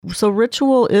So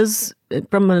ritual is,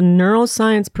 from a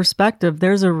neuroscience perspective,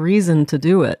 there's a reason to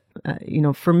do it.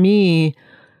 For me,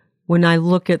 when I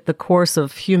look at the course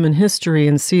of human history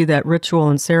and see that ritual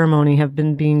and ceremony have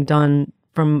been being done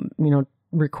from,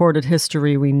 recorded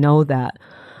history, we know that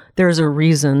there's a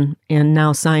reason, and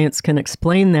now science can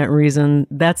explain that reason.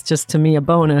 That's just, to me, a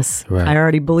bonus. Right. I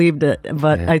already believed it,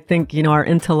 but I think, our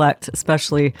intellect,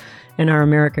 especially in our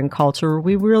American culture,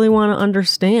 we really want to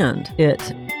understand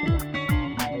it.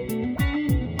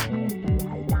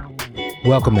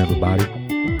 Welcome, everybody,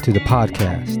 to the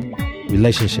podcast,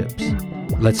 Relationships.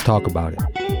 Let's talk about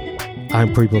it.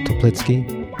 I'm Preble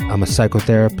Toplitsky. I'm a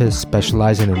psychotherapist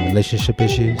specializing in relationship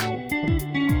issues.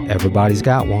 Everybody's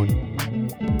got one.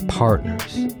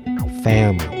 Partners,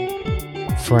 family,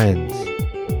 friends,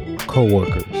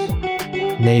 co-workers,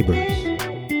 neighbors,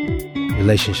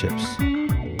 relationships.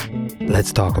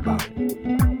 Let's talk about it.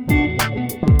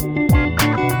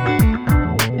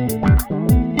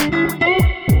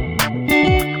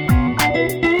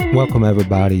 Welcome,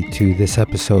 everybody, to this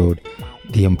episode,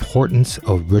 The Importance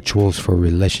of Rituals for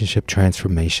Relationship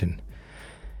Transformation.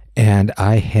 And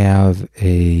I have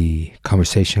a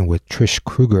conversation with Trish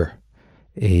Kruger,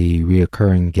 a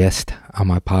reoccurring guest on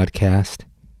my podcast.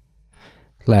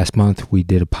 Last month, we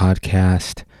did a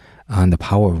podcast on the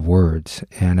power of words,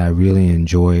 and I really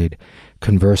enjoyed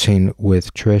conversing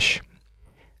with Trish.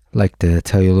 I'd like to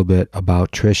tell you a little bit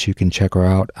about Trish. You can check her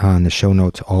out on the show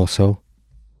notes also.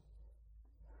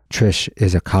 Trish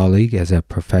is a colleague as a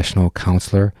professional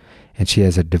counselor, and she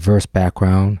has a diverse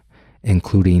background,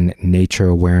 including nature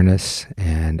awareness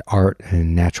and art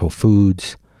and natural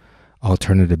foods,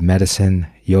 alternative medicine,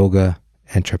 yoga,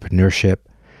 entrepreneurship.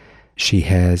 She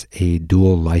has a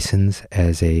dual license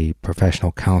as a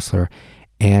professional counselor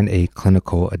and a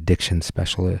clinical addiction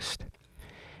specialist.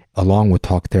 Along with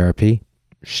talk therapy,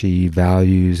 she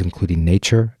values including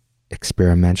nature,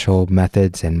 experimental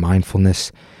methods, and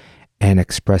mindfulness and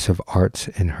expressive arts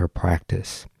in her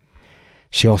practice.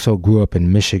 She also grew up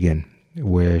in Michigan,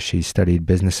 where she studied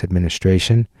business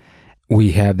administration.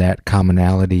 We have that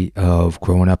commonality of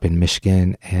growing up in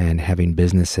Michigan and having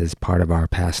business as part of our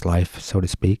past life, so to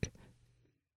speak.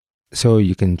 So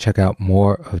you can check out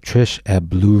more of Trish at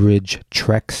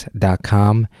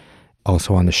blueridgetrex.com,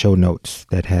 also on the show notes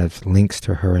that have links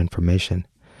to her information.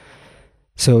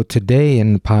 So today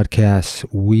in the podcast,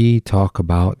 we talk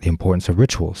about the importance of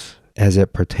rituals as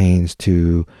it pertains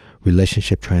to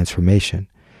relationship transformation.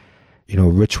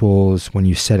 Rituals, when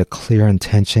you set a clear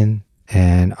intention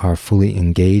and are fully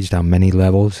engaged on many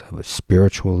levels,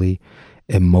 spiritually,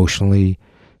 emotionally,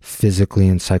 physically,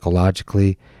 and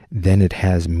psychologically, then it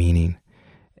has meaning.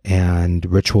 And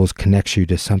rituals connect you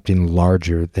to something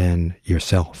larger than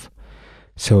yourself.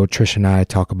 So Trish and I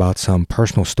talk about some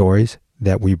personal stories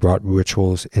that we brought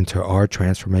rituals into our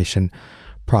transformation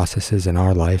processes in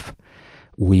our life.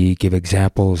 We give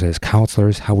examples as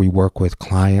counselors, how we work with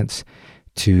clients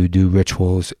to do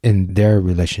rituals in their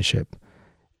relationship.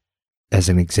 As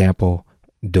an example,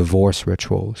 divorce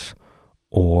rituals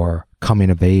or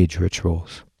coming of age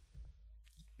rituals,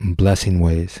 blessing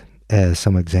ways as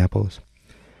some examples.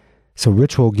 So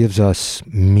ritual gives us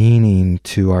meaning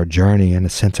to our journey and a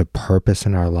sense of purpose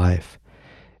in our life.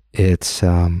 It's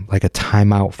like a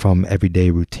timeout from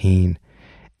everyday routine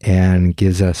and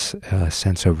gives us a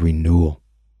sense of renewal.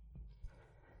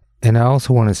 And I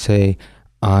also want to say,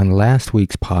 on last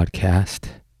week's podcast,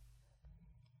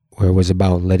 where it was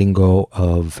about letting go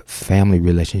of family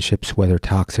relationships, whether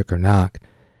toxic or not,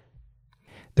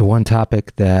 the one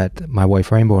topic that my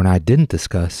wife Rainbow and I didn't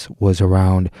discuss was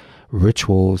around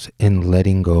rituals in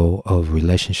letting go of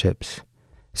relationships.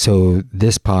 So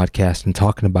this podcast and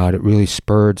talking about it really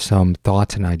spurred some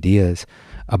thoughts and ideas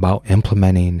about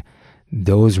implementing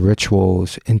those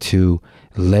rituals into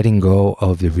letting go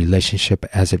of the relationship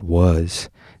as it was.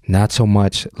 Not so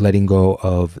much letting go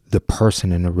of the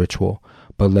person in a ritual,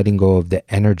 but letting go of the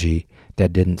energy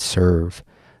that didn't serve,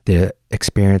 the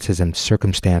experiences and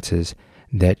circumstances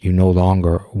that you no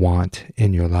longer want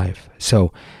in your life.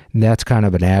 So that's kind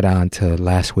of an add-on to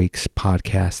last week's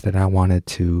podcast that I wanted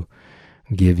to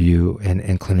give you an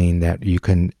inclining that you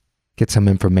can get some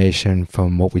information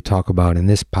from what we talk about in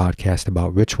this podcast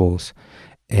about rituals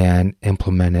and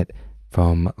implement it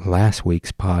from last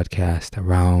week's podcast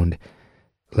around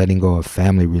letting go of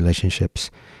family relationships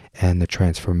and the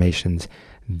transformations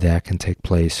that can take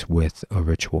place with a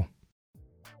ritual.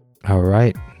 All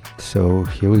right, so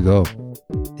here we go.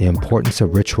 The importance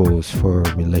of rituals for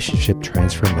relationship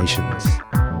transformations.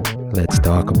 Let's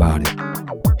talk about it.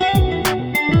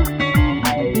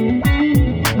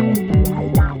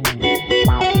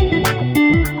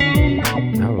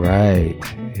 All right,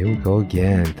 here we go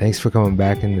again. Thanks for coming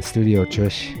back in the studio,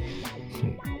 Trish.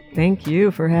 Thank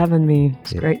you for having me.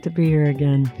 It's great to be here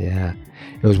again. Yeah.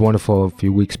 It was wonderful a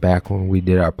few weeks back when we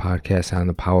did our podcast on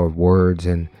the power of words,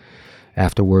 and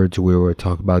afterwards we were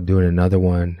talking about doing another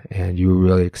one, and you were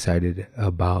really excited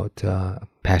about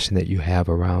passion that you have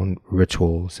around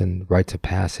rituals and rites of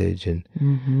passage, and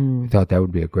we thought that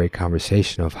would be a great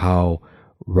conversation of how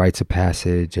rites of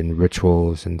passage and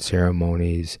rituals and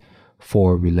ceremonies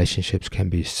for relationships can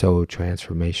be so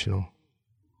transformational.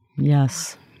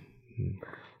 Yes.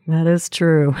 That is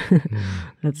true.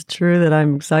 That's true that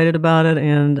I'm excited about it,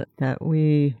 and that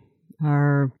we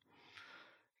are,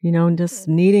 just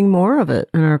needing more of it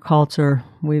in our culture.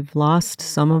 We've lost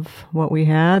some of what we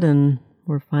had, and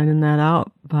we're finding that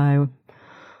out by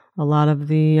a lot of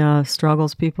the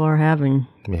struggles people are having.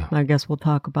 Yeah. I guess we'll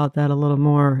talk about that a little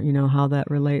more, how that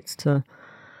relates to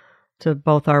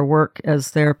both our work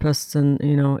as therapists and,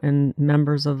 and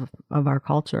members of our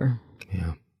culture.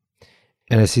 Yeah.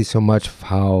 And I see so much of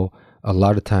how a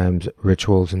lot of times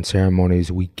rituals and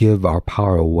ceremonies, we give our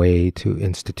power away to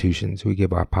institutions. We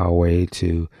give our power away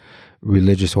to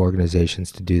religious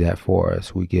organizations to do that for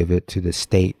us. We give it to the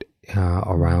state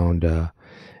around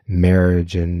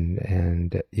marriage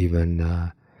and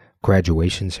even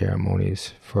graduation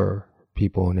ceremonies for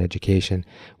people in education.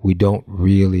 We don't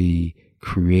really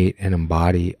create and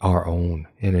embody our own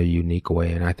in a unique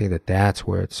way. And I think that that's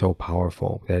where it's so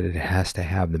powerful, that it has to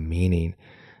have the meaning,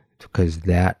 because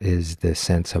that is the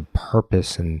sense of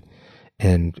purpose,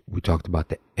 and we talked about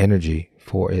the energy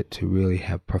for it to really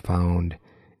have profound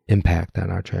impact on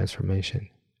our transformation.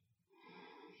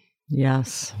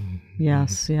 Yes.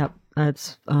 Yes. Yep.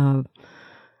 That's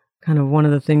kind of one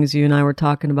of the things you and I were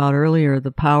talking about earlier.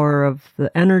 The power of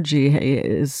the energy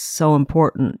is so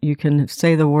important. You can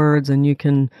say the words, and you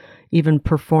can even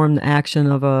perform the action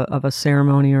of a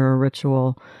ceremony or a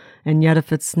ritual. And yet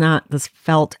if it's not this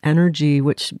felt energy,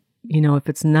 which, if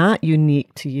it's not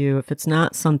unique to you, if it's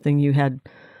not something you had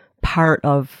part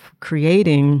of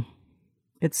creating,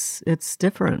 it's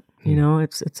different.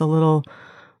 It's a little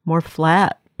more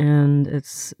flat, and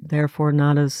it's therefore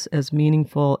not as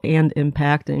meaningful and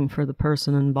impacting for the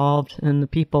person involved and the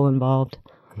people involved.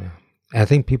 Yeah. I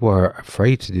think people are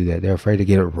afraid to do that. They're afraid to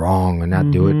get it wrong and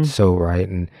not do it so right.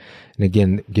 And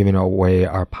again, giving away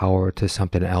our power to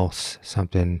something else,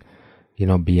 something,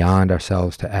 beyond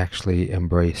ourselves, to actually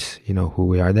embrace, who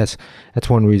we are. That's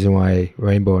one reason why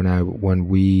Rainbow and I, when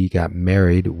we got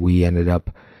married, we ended up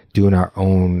doing our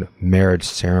own marriage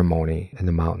ceremony in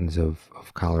the mountains of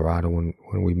Colorado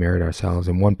when we married ourselves.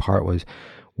 And one part was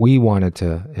we wanted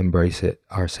to embrace it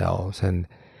ourselves. And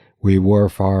we were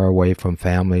far away from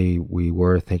family. We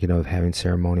were thinking of having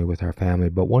ceremony with our family.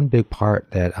 But one big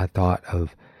part that I thought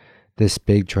of this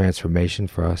big transformation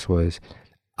for us was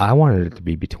I wanted it to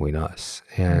be between us.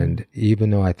 And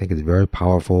even though I think it's very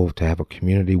powerful to have a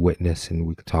community witness, and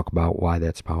we could talk about why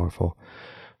that's powerful,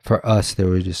 for us, there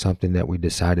was just something that we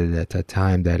decided at that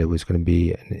time that it was going to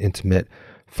be an intimate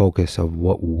focus of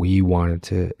what we wanted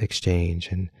to exchange.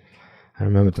 And I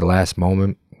remember at the last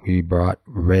moment, we brought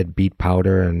red beet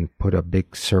powder and put a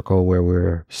big circle where we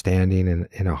were standing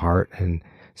in a heart, and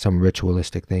some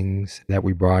ritualistic things that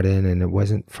we brought in. And it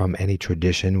wasn't from any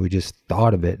tradition. We just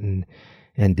thought of it and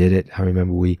did it. I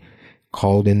remember we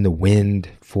called in the wind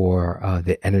for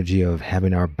the energy of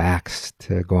having our backs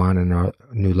to go on in our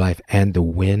new life, and the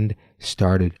wind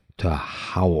started to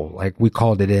howl. Like, we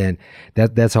called it in.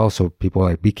 That's also, people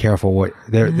like, be careful what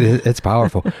it's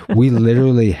powerful. We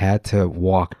literally had to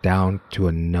walk down to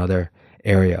another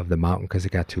area of the mountain because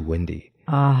it got too windy.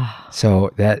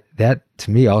 So that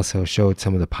to me also showed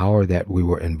some of the power that we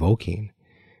were invoking.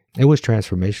 It was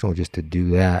transformational just to do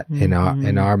that in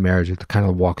our marriage, to kind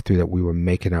of walk through that. We were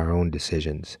making our own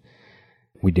decisions.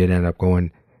 We did end up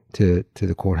going to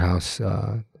the courthouse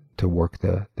to work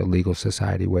the legal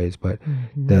society ways, but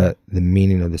the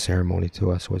meaning of the ceremony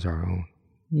to us was our own.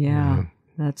 Yeah.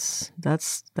 That's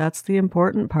the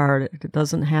important part. It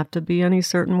doesn't have to be any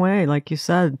certain way. Like you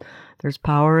said, there's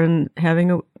power in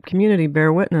having a community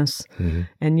bear witness.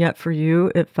 And yet for you,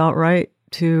 it felt right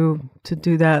to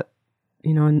do that,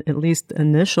 at least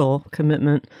initial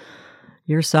commitment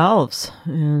yourselves.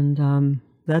 And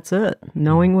that's it.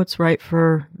 Knowing what's right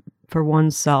for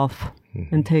oneself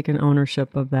and taking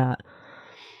ownership of that.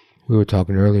 We were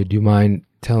talking earlier. Do you mind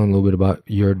telling a little bit about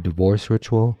your divorce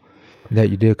ritual that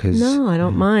you did? No, I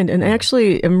don't mind. And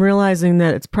actually, I'm realizing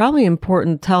that it's probably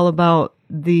important to tell about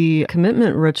the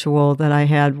commitment ritual that I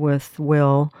had with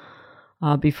Will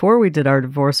before we did our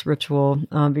divorce ritual,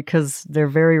 because they're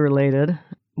very related.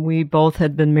 We both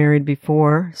had been married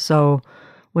before, so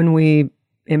when we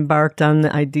embarked on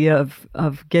the idea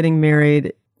of getting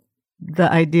married,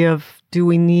 the idea of, do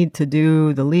we need to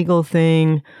do the legal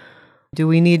thing? Do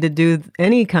we need to do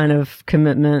any kind of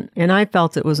commitment? And I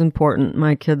felt it was important.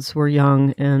 My kids were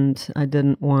young, and I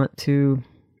didn't want to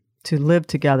live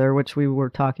together, which we were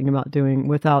talking about doing,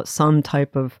 without some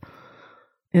type of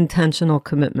intentional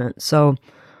commitment. So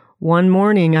one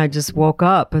morning I just woke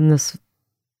up, and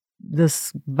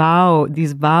these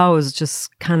vows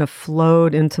just kind of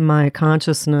flowed into my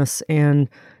consciousness, and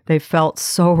they felt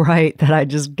so right that I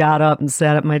just got up and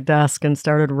sat at my desk and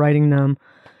started writing them.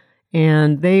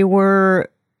 And they were,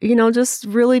 just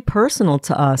really personal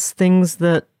to us, things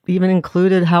that even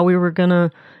included how we were going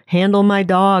to handle my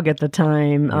dog at the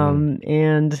time,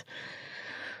 and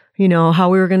how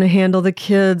we were going to handle the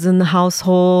kids in the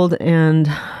household, and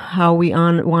how we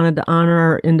wanted to honor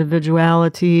our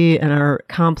individuality and our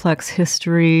complex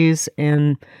histories.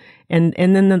 And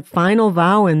then the final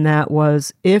vow in that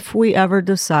was, if we ever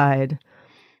decide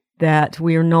that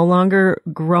we are no longer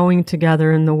growing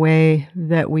together in the way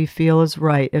that we feel is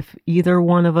right, if either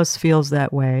one of us feels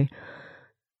that way,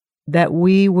 that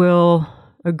we will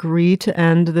agree to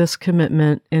end this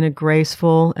commitment in a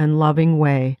graceful and loving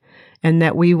way, and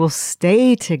that we will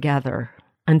stay together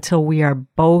until we are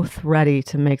both ready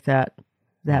to make that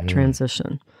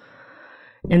transition.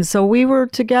 And so we were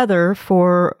together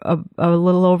for a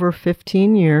little over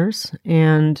 15 years,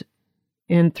 and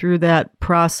through that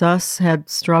process had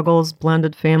struggles,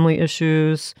 blended family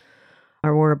issues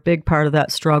were a big part of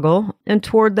that struggle. And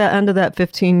toward the end of that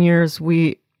 15 years,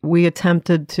 we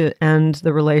attempted to end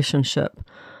the relationship.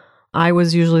 I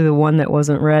was usually the one that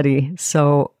wasn't ready.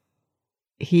 So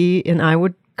he and I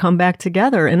would come back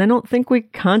together. And I don't think we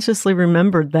consciously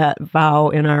remembered that vow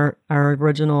in our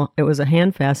original, it was a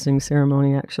hand fasting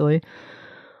ceremony, actually,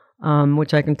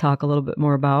 which I can talk a little bit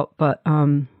more about. But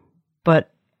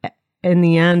in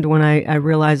the end, when I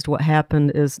realized what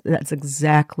happened, is that's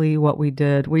exactly what we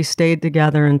did. We stayed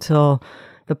together until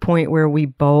the point where we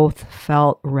both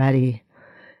felt ready.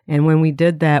 And when we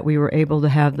did that, we were able to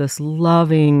have this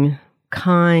loving,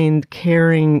 kind,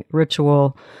 caring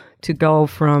ritual to go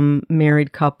from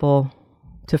married couple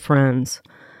to friends.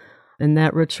 And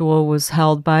that ritual was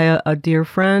held by a dear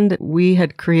friend. We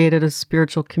had created a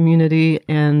spiritual community,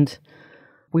 and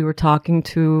we were talking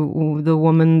to the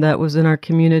woman that was in our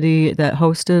community that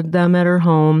hosted them at her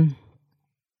home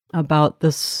about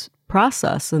this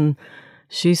process. And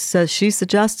she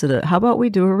suggested it. How about we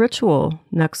do a ritual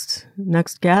next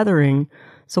gathering,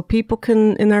 so people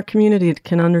in our community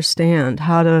can understand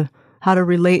how to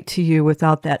relate to you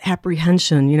without that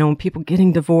apprehension. When people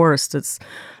getting divorced,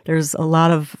 there's a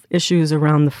lot of issues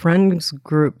around the friends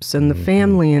groups and the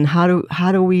family, and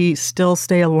how do we still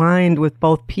stay aligned with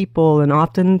both people? And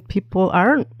often people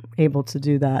aren't able to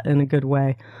do that in a good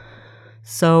way.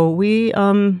 So we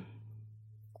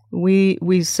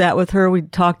sat with her, we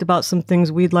talked about some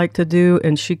things we'd like to do,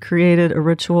 and she created a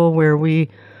ritual where we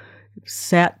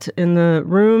sat in the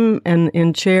room and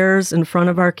in chairs in front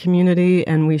of our community,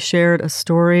 and we shared a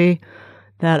story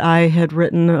that I had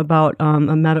written about, a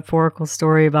metaphorical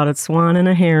story about a swan and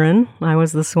a heron. I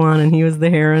was the swan and he was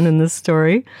the heron in this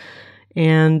story.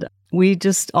 And we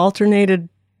just alternated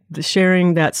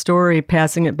sharing that story,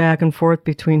 passing it back and forth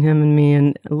between him and me.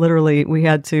 And literally we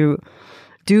had to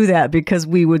do that because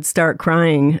we would start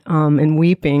crying and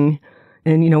weeping.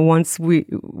 And,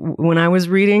 when I was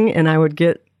reading and I would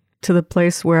get to the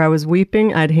place where I was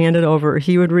weeping, I'd hand it over.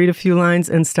 He would read a few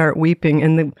lines and start weeping,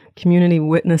 and the community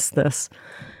witnessed this.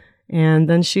 And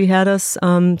then she had us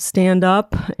stand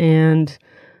up, and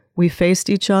we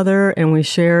faced each other, and we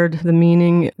shared the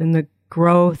meaning and the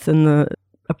growth and the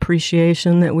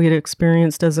appreciation that we had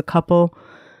experienced as a couple.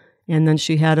 And then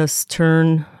she had us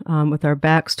turn with our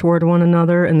backs toward one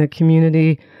another, and the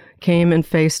community came and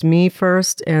faced me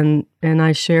first, and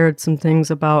I shared some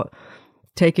things about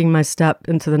taking my step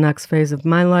into the next phase of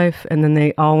my life. And then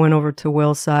they all went over to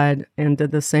Will's side and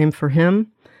did the same for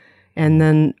him. And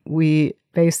then we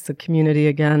faced the community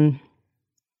again.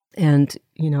 And,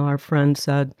 our friend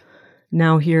said,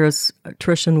 now here's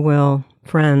Trish and Will,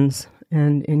 friends,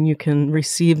 and you can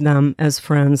receive them as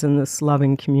friends in this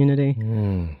loving community.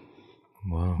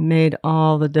 Wow. Made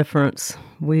all the difference.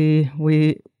 We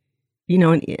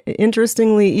and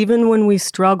interestingly, even when we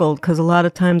struggled, because a lot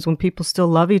of times when people still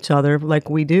love each other like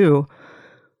we do,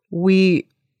 we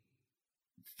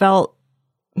felt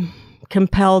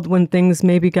compelled when things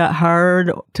maybe got hard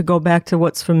to go back to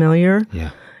what's familiar.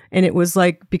 Yeah. And it was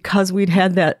like, because we'd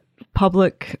had that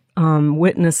public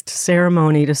witnessed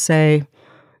ceremony to say,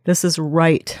 this is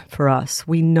right for us.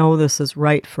 We know this is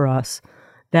right for us.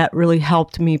 That really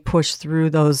helped me push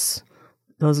through those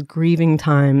those grieving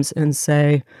times and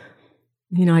say,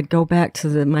 I'd go back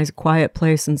to my quiet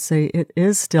place and say, it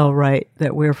is still right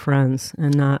that we're friends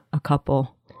and not a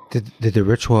couple. Did the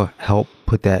ritual help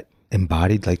put that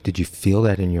embodied? Like, did you feel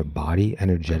that in your body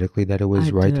energetically that it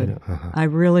was right? I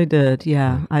really did.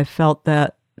 Yeah. I felt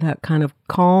that kind of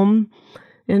calm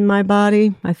in my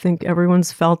body. I think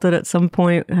everyone's felt it at some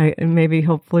point. And maybe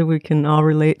hopefully we can all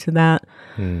relate to that.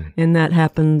 And that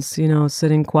happens,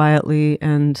 sitting quietly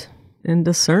and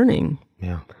discerning.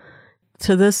 Yeah.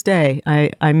 To this day,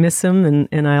 I miss him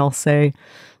and I'll say,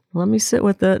 let me sit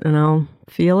with it and I'll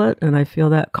feel it. And I feel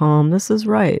that calm. This is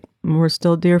right. And we're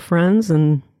still dear friends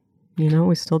and,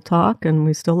 we still talk and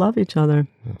we still love each other.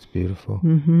 That's beautiful.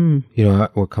 Mm-hmm.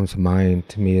 What comes to mind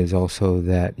to me is also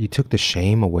that you took the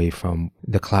shame away from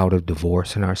the cloud of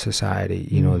divorce in our society.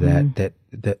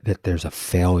 That there's a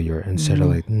failure instead of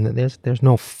like, there's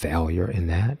no failure in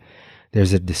that.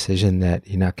 There's a decision that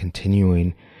you're not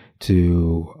continuing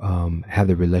to have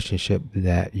the relationship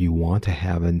that you want to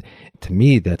have. And to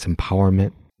me, that's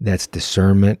empowerment, that's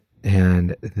discernment,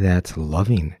 and that's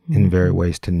loving in various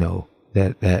ways to know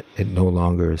that it no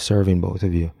longer is serving both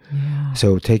of you. Yeah.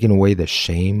 So taking away the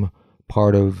shame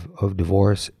part of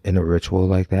divorce in a ritual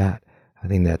like that, I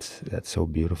think that's so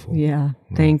beautiful. Yeah,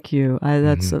 thank you.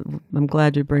 I'm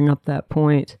glad you bring up that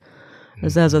point.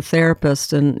 As a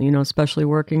therapist and, especially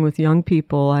working with young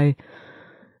people,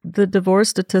 the divorce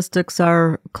statistics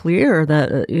are clear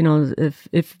that,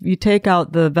 if you take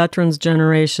out the veterans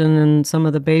generation and some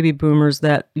of the baby boomers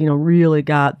that, really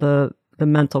got the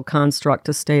mental construct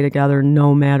to stay together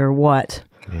no matter what,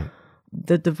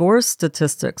 the divorce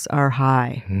statistics are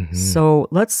high. So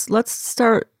let's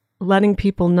start letting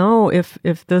people know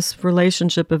if this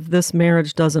relationship, if this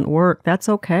marriage doesn't work, that's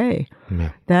okay.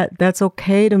 That's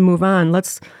okay to move on.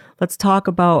 Let's talk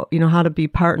about, how to be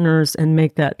partners and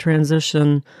make that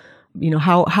transition.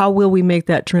 How will we make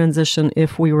that transition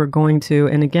if we were going to?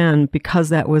 And again, because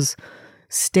that was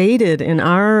stated in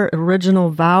our original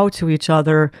vow to each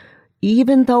other,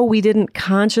 even though we didn't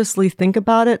consciously think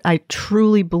about it, I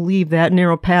truly believe that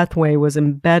narrow pathway was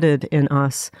embedded in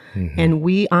us and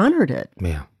we honored it.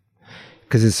 Yeah.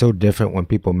 Because it's so different when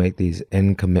people make these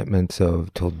end commitments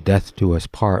of till death do us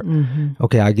part.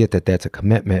 Okay, I get that that's a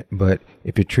commitment, but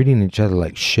if you're treating each other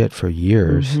like shit for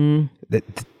years,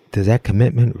 does that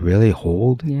commitment really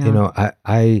hold? Yeah.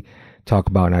 I talk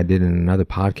about, and I did in another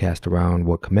podcast around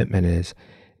what commitment is,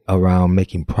 around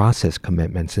making process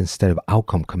commitments instead of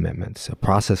outcome commitments. A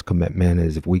process commitment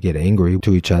is if we get angry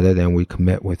to each other, then we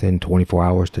commit within 24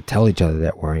 hours to tell each other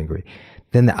that we're angry.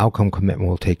 Then the outcome commitment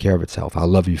will take care of itself. I'll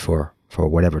love you for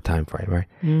whatever time frame, right?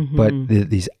 But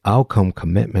these outcome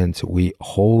commitments we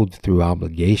hold through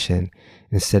obligation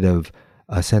instead of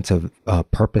a sense of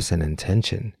purpose and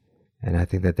intention. And I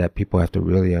think that people have to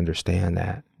really understand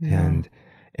that and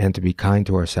to be kind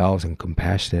to ourselves and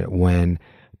compassionate when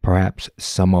perhaps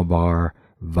some of our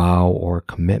vow or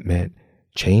commitment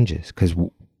changes, because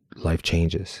life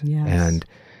changes. Yes.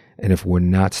 And if we're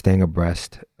not staying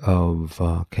abreast of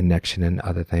connection and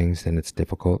other things, then it's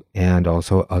difficult. And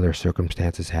also other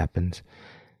circumstances happens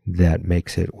that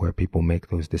makes it where people make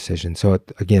those decisions. So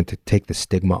again, to take the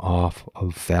stigma off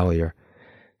of failure,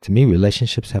 to me,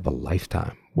 relationships have a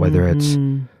lifetime, whether it's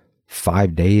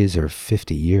 5 days or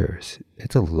 50 years,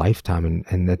 it's a lifetime.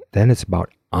 And then it's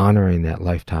about honoring that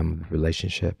lifetime of the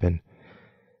relationship. And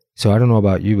so I don't know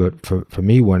about you, but for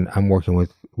me, when I'm working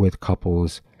with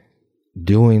couples,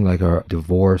 doing like a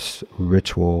divorce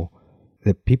ritual,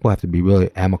 the people have to be really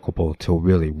amicable to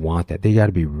really want that. They got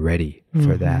to be ready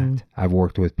for that. I've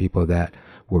worked with people that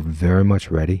were very much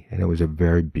ready, and it was a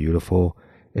very beautiful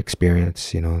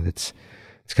experience. It's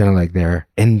kind of like their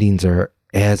endings are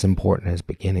as important as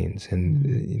beginnings,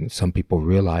 and some people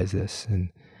realize this, and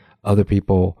other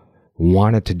people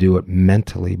wanted to do it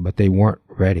mentally, but they weren't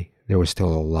ready. There was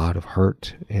still a lot of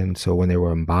hurt, and so when they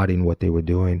were embodying what they were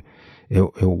doing,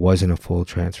 it wasn't a full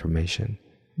transformation.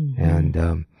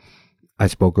 And I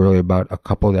spoke earlier about a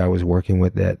couple that I was working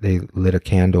with that they lit a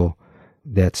candle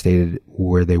that stated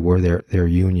where they were, their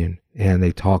union, and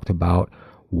they talked about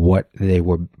what they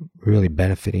were really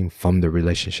benefiting from the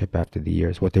relationship after the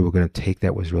years, what they were going to take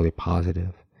that was really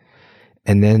positive.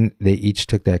 And then they each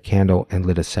took that candle and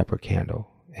lit a separate candle,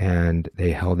 and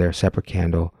they held their separate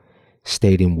candle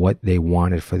stating what they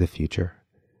wanted for the future.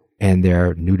 And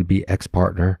their new-to-be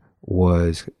ex-partner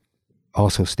was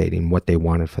also stating what they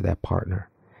wanted for that partner.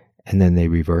 And then they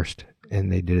reversed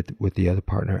and they did it with the other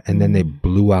partner. And then they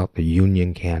blew out the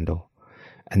union candle,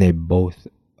 and they both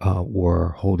were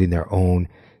holding their own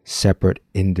separate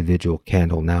individual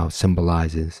candle, now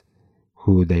symbolizes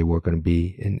who they were going to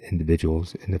be in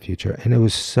individuals in the future. And it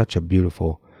was such a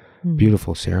beautiful,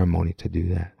 beautiful ceremony to do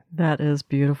that. That is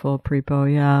beautiful,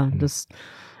 Prepo. Yeah. Just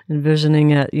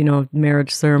envisioning it,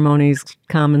 marriage ceremonies,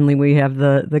 commonly we have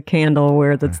the candle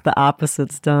where that's the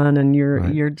opposites done, and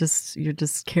you're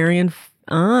just carrying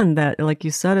on that, like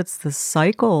you said, it's the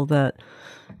cycle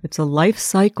it's a life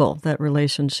cycle that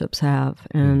relationships have.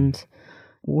 And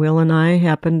Will and I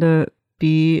happen to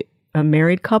be a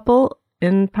married couple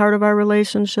in part of our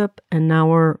relationship, and now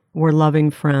we're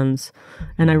loving friends.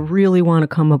 And I really want to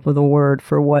come up with a word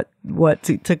for what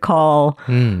to call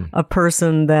a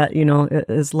person that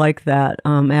is like that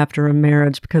after a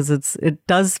marriage, because it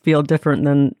does feel different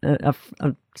than a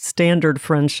standard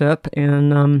friendship,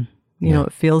 and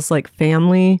it feels like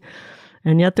family.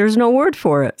 And yet there's no word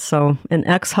for it. So an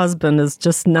ex-husband is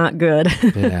just not good.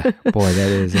 Yeah. Boy,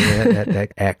 that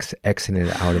Xing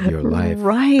it out of your life.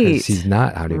 Right. He's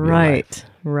not out of your life.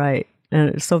 Right.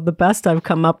 And so the best I've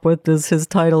come up with is his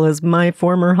title is My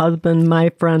Former Husband,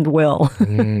 My Friend Will.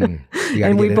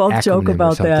 And we both joke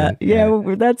about that. Yeah,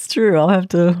 that's true. I'll have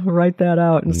to write that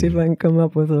out and see if I can come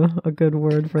up with a good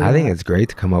word for that. I think it's great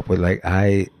to come up with,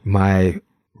 my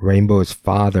Rainbow's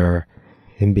father,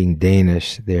 him being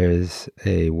Danish, there's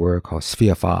a word called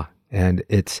svigerfar, and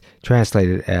it's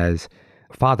translated as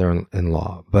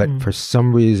father-in-law. But for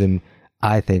some reason,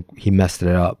 I think he messed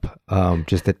it up.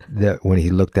 Just that when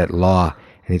he looked at law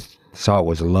and he saw it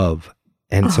was love,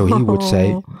 and so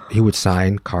he would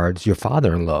sign cards, "Your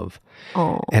father in love."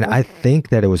 And I think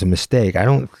that it was a mistake. I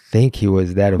don't think he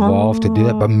was that evolved to do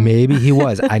that, but maybe he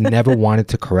was. I never wanted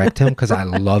to correct him because I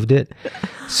loved it.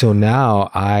 So now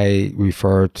I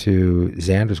refer to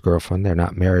Xander's girlfriend. They're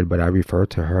not married, but I refer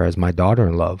to her as my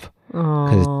daughter-in-love,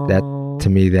 because that, to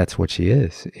me, that's what she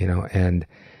is, And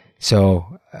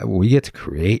so we get to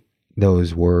create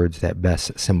those words that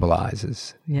best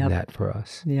symbolizes that for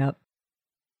us. Yep.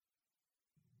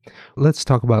 Let's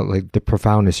talk about the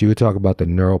profoundness. You would talk about the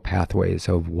neural pathways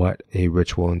of what a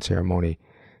ritual and ceremony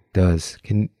does.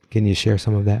 Can you share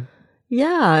some of that?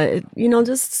 Yeah,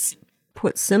 just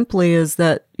put simply is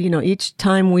that, each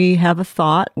time we have a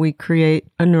thought, we create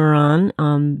a neuron.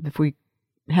 If we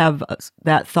have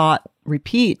that thought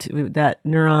repeat, that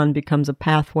neuron becomes a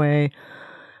pathway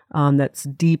that's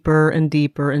deeper and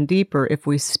deeper and deeper. If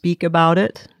we speak about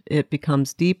it, it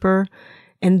becomes deeper.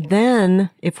 And then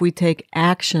if we take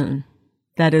action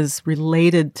that is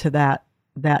related to that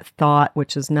thought,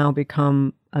 which has now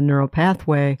become a neural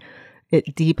pathway,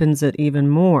 it deepens it even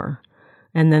more.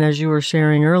 And then as you were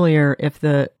sharing earlier, if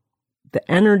the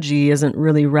energy isn't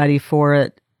really ready for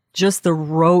it, just the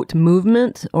rote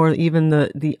movement or even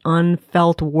the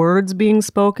unfelt words being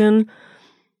spoken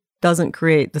doesn't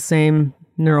create the same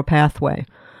neural pathway.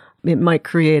 It might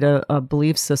create a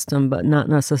belief system, but not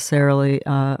necessarily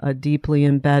a deeply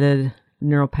embedded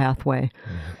neural pathway.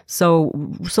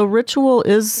 Mm-hmm. So ritual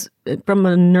is, from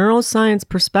a neuroscience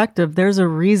perspective, there's a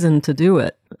reason to do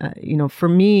it. For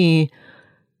me,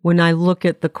 when I look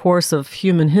at the course of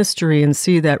human history and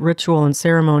see that ritual and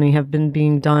ceremony have been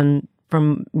being done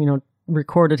from,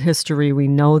 recorded history, we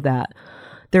know that.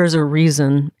 There's a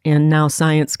reason, and now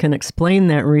science can explain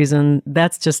that reason.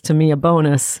 That's just, to me, a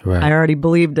bonus. Right. I already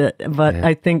believed it, but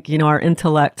I think, our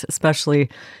intellect, especially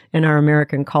in our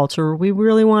American culture, we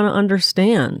really want to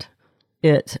understand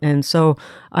it. And so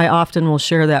I often will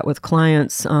share that with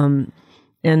clients,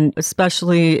 and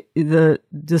especially the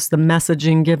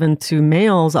messaging given to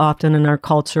males often in our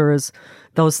culture is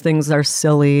those things are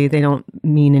silly. They don't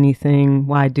mean anything.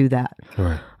 Why do that?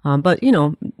 Right. But,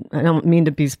 I don't mean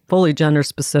to be fully gender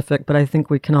specific, but I think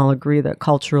we can all agree that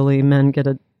culturally men get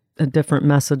a different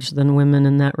message than women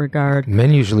in that regard.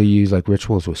 Men usually use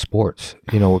rituals with sports.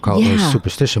 We'll call it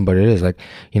superstition, but it is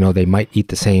they might eat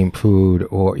the same food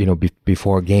or,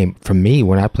 before a game. For me,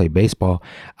 when I play baseball,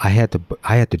 I had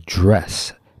to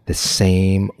dress the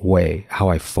same way, how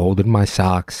I folded my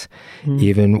socks,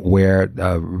 even wear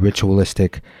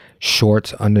ritualistic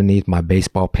shorts underneath my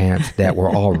baseball pants that were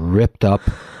all ripped up,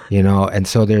 and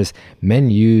so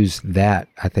men use that,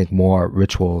 I think, more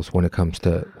rituals when it comes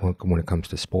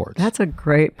to sports. That's a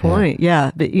great point.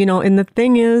 Yeah. But, and the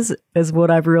thing is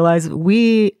what I've realized,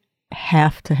 we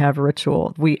have to have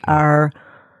ritual. We are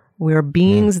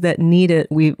beings that need it.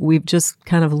 We've just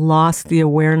kind of lost the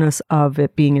awareness of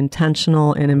it being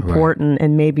intentional and important,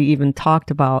 and maybe even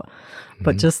talked about.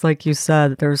 But just like you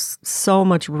said, there's so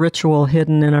much ritual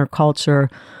hidden in our culture.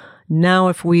 Now,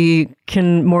 if we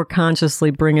can more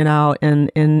consciously bring it out and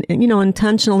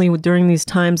intentionally during these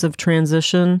times of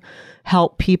transition,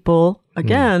 help people,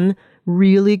 again,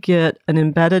 really get an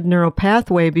embedded neural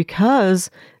pathway,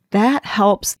 because that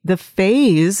helps the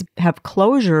phase have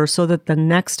closure so that the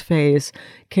next phase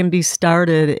can be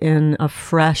started in a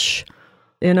fresh,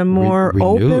 in a more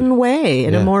open way,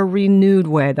 in a more renewed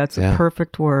way. That's a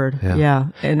perfect word. Yeah.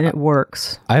 And it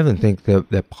works. I even think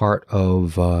that part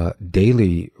of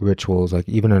daily rituals, like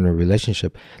even in a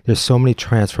relationship, there's so many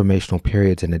transformational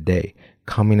periods in a day.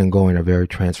 Coming and going are very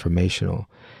transformational.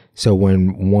 So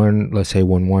let's say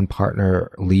when one partner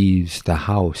leaves the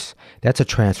house, that's a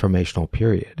transformational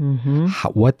period. Mm-hmm.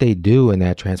 What they do in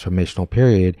that transformational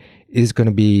period is going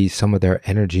to be some of their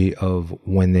energy of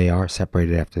when they are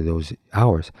separated after those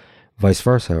hours. Vice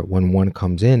versa, when one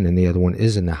comes in and the other one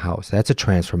is in the house, that's a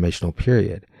transformational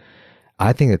period.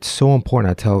 I think it's so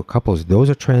important. I tell couples, those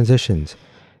are transitions.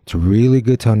 It's really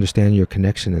good to understand your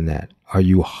connection in that. Are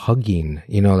you hugging?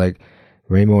 Like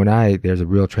Rainbow and I, there's a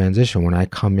real transition. When I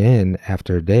come in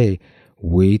after a day,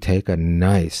 we take a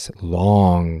nice,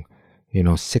 long,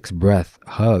 6-breath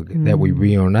hug that we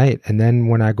reunite. And then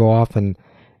when I go off and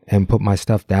put my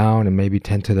stuff down and maybe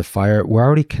tend to the fire, we're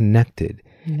already connected.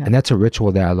 Yeah. And that's a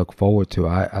ritual that I look forward to.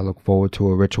 I look forward to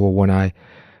a ritual when I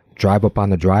drive up on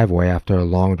the driveway after a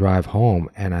long drive home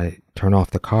and I turn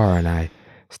off the car and I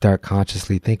start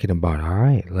consciously thinking about, all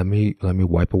right, let me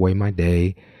wipe away my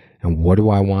day. And what do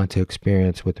I want to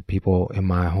experience with the people in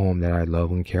my home that I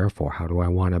love and care for? How do I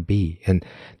want to be? And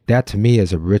that to me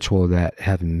is a ritual that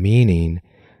have meaning,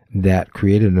 that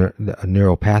created a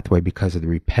neural pathway because of the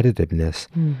repetitiveness.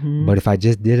 Mm-hmm. But if I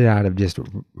just did it out of just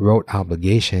rote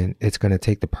obligation, it's going to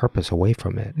take the purpose away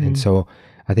from it. And so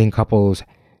I think couples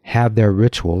have their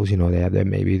rituals, they have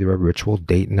maybe their ritual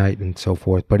date night and so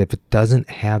forth. But if it doesn't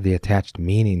have the attached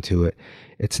meaning to it,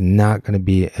 it's not going to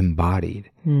be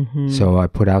embodied. Mm-hmm. So I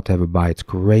put out to everybody, it's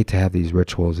great to have these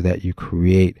rituals that you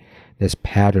create this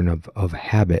pattern of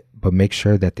habit, but make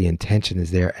sure that the intention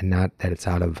is there and not that it's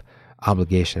out of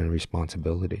obligation and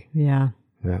responsibility. Yeah.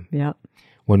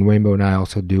 When Rainbow and I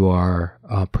also do our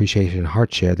appreciation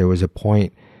heart share, there was a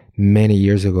point many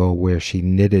years ago where she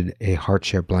knitted a heart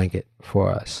share blanket for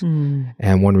us.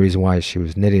 And one reason why she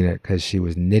was knitting it, because she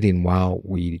was knitting while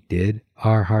we did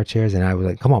our heart shares, and I was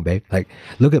like, come on, babe, like,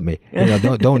 look at me,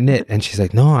 don't knit. And she's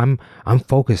like, no, I'm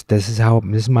focused. This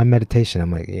is my meditation.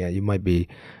 I'm like, yeah, you might be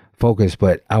focused,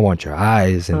 but I want your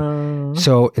eyes. And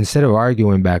so instead of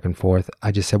arguing back and forth,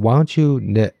 I just said, why don't you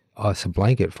knit us a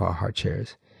blanket for our heart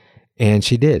shares? And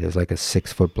she did. It was like a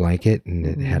 6-foot blanket and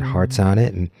it had hearts on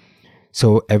it. And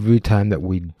so every time that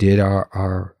we did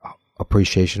our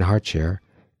appreciation heart share,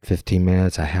 15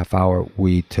 minutes, a half hour,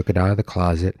 we took it out of the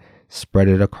closet, spread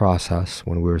it across us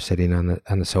when we were sitting on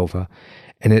the sofa,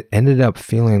 and it ended up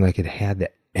feeling like it had the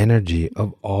energy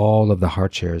of all of the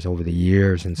heart shares over the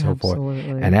years and so forth.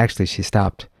 And actually she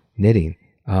stopped knitting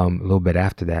a little bit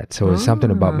after that. So it's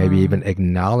something about maybe even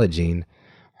acknowledging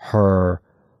her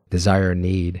desire and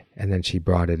need, and then she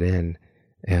brought it in.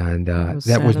 And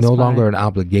that was no longer an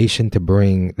obligation to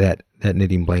bring that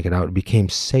knitting blanket out. It became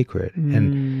sacred.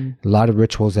 And a lot of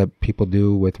rituals that people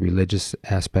do with religious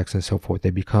aspects and so forth,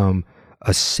 they become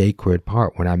a sacred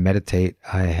part. When I meditate,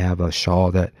 I have a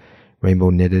shawl that Rainbow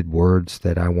knitted, words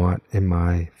that I want in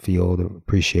my field of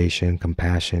appreciation,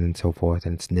 compassion, and so forth.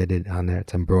 And it's knitted on there.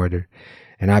 It's embroidered.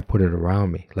 And I put it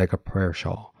around me like a prayer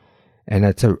shawl. And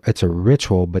it's a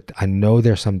ritual, but I know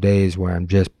there's some days where I'm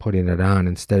just putting it on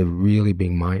instead of really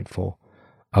being mindful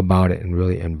about it and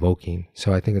really invoking.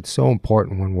 So I think it's so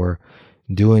important when we're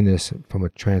doing this from a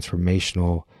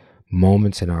transformational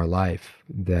moments in our life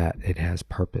that it has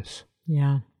purpose.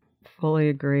 Yeah, fully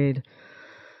agreed.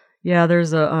 Yeah,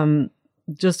 there's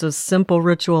just a simple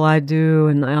ritual I do,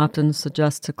 and I often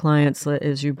suggest to clients,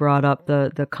 as you brought up,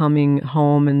 the coming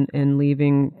home and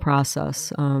leaving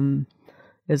process.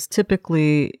 Is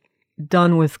typically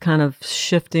done with kind of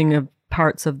shifting of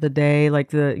parts of the day, like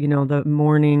the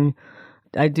morning.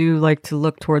 I do like to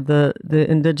look toward the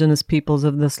indigenous peoples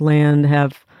of this land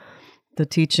have the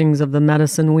teachings of the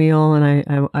medicine wheel,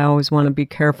 and I always want to be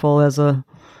careful as a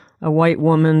white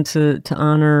woman to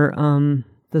honor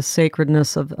the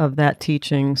sacredness of that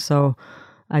teaching. So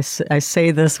I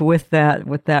say this with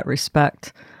that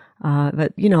respect.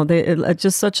 But it's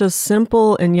just such a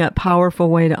simple and yet powerful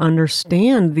way to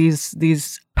understand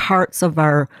these parts of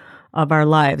our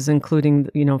lives, including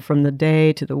from the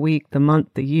day to the week, the month,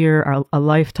 the year, a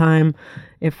lifetime.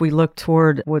 If we look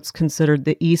toward what's considered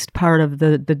the east part of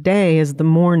the day is the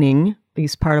morning. The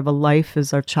east part of a life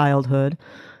is our childhood,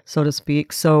 so to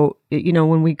speak. So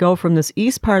when we go from this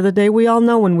east part of the day, we all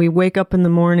know when we wake up in the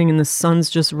morning and the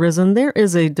sun's just risen, there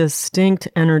is a distinct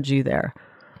energy there.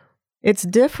 it's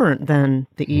different than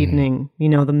the evening,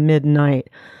 the midnight.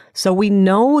 So we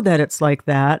know that it's like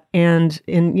that. And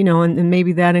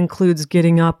maybe that includes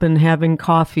getting up and having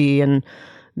coffee. And,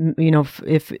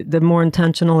 if the more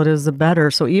intentional it is, the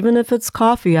better. So even if it's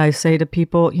coffee, I say to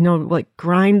people, like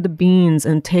grind the beans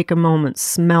and take a moment,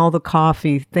 smell the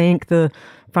coffee, thank the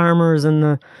farmers and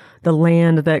the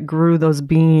land that grew those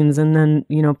beans, and then,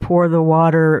 pour the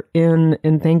water in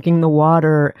and thanking the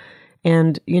water.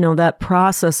 And, that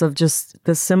process of just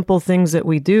the simple things that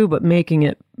we do, but making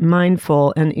it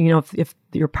mindful. And, if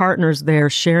your partner's there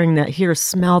sharing that, here,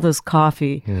 smell this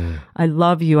coffee. I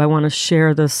love you. I want to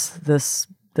share this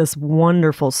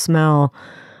wonderful smell.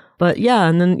 But yeah,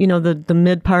 and then, the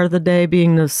mid part of the day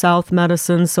being the south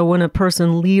medicine. So when a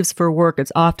person leaves for work,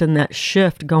 it's often that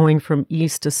shift going from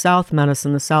east to south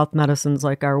medicine. The south medicine's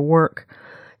like our work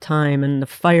time, and the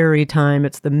fiery time,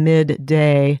 it's the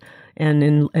midday. And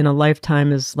in a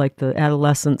lifetime is like the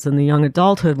adolescence and the young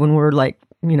adulthood, when we're like,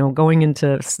 going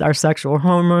into our sexual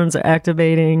hormones are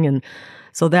activating. And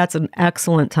so that's an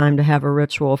excellent time to have a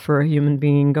ritual for a human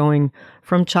being, going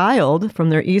from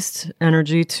their east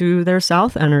energy to their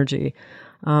south energy.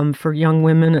 For young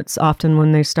women, it's often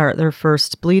when they start their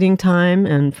first bleeding time.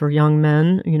 And for young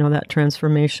men, that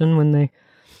transformation when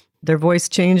their voice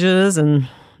changes and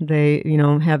they,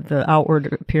 have the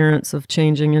outward appearance of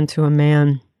changing into a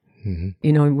man.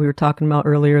 We were talking about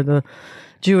earlier, the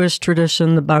Jewish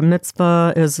tradition, the bar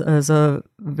mitzvah is a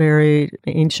very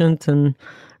ancient and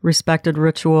respected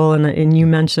ritual. And you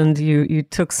mentioned you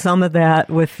took some of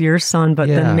that with your son, but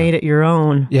then made it your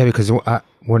own. Yeah, because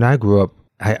when I grew up,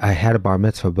 I had a bar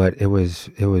mitzvah, but it was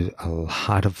a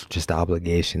lot of just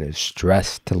obligation and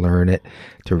stress to learn it,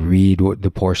 to read the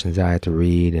portions I had to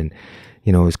read, and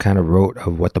it was kind of rote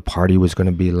of what the party was going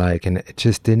to be like, and it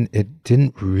just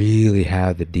didn't really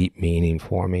have the deep meaning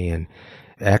for me. And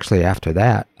actually, after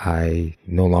that, I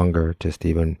no longer just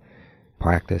even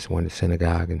practice, went to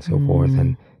synagogue and so forth,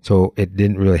 and so it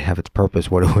didn't really have its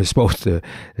purpose, what it was supposed to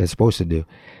do.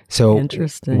 So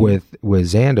with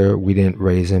Xander, we didn't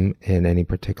raise him in any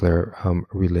particular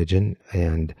religion,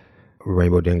 and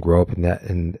Rainbow didn't grow up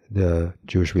in the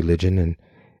Jewish religion,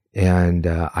 and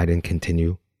I didn't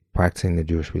continue practicing the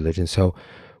Jewish religion. So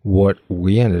what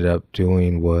we ended up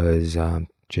doing was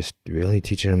just really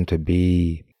teaching him to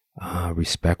be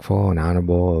respectful and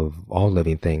honorable of all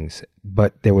living things.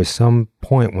 But there was some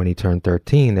point when he turned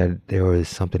 13 that there was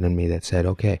something in me that said,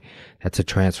 okay, that's a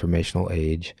transformational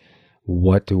age.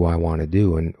 What do I want to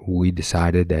do? And we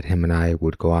decided that him and I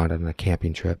would go out on a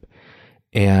camping trip.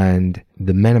 And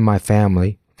the men in my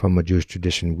family, from a Jewish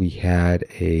tradition, we had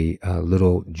a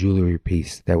little jewelry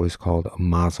piece that was called a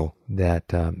mazel,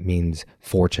 that means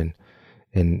fortune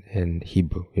in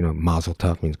Hebrew. Mazel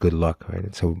tov means good luck, right?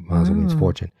 And so mazel means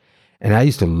fortune. And I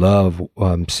used to love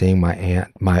seeing my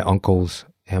aunt, my uncles,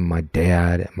 and my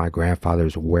dad and my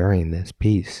grandfathers wearing this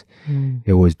piece.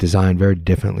 It was designed very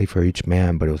differently for each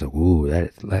man, but it was like, ooh,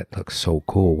 that looks so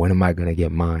cool. When am I going to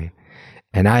get mine?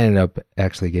 And I ended up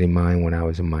actually getting mine when I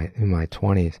was in my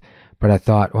 20s. But I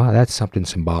thought, wow, that's something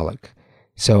symbolic.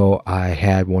 So I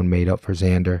had one made up for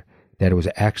Xander that it was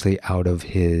actually out of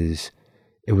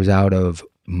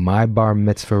my bar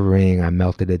mitzvah ring. I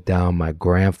melted it down, my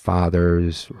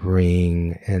grandfather's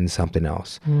ring, and something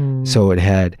else. So it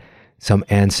had some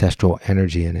ancestral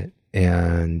energy in it,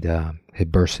 and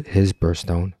his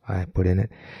birthstone I put in it.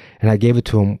 And I gave it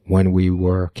to him when we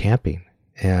were camping,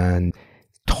 and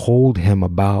told him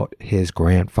about his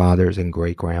grandfathers and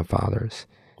great-grandfathers,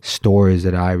 stories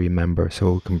that I remember,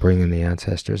 so we can bring in the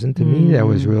ancestors. And to me, that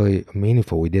was really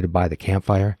meaningful. We did it by the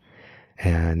campfire,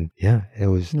 and that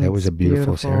was a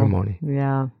beautiful ceremony.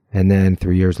 Yeah. And then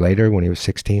 3 years later, when he was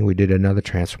 16, we did another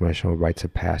transformational rites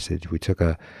of passage. We took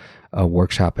a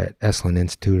workshop at Esalen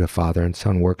Institute, a father and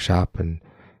son workshop, and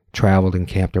traveled and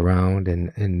camped around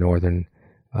in northern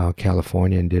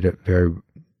California, and did very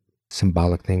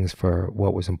symbolic things for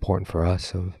what was important for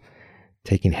us, of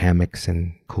taking hammocks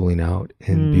and cooling out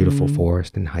in beautiful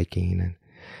forest and hiking.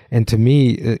 And to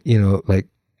me, like,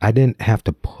 I didn't have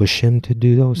to push him to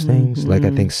do those things. Like,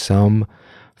 I think some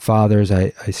fathers,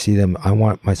 I see them, I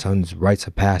want my son's rites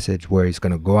of passage where he's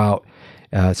going to go out,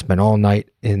 spend all night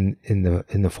in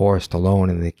the forest alone.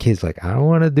 And the kid's like, I don't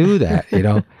want to do that,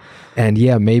 And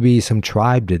yeah, maybe some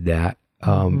tribe did that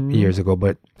years ago,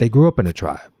 but they grew up in a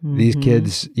tribe. These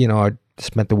kids,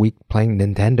 spent the week playing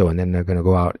Nintendo, and then they're going to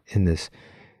go out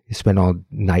spend all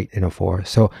night in a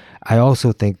forest. So I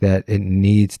also think that it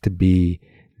needs to be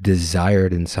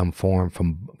desired in some form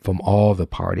from all the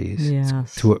parties,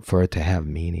 for it to have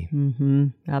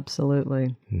meaning.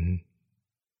 Absolutely.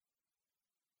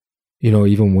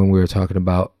 Even when we were talking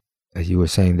about as you were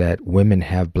saying, that women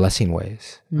have blessing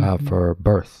ways for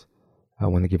birth,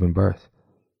 when they're giving birth,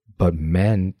 but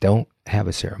men don't have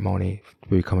a ceremony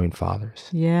for becoming fathers.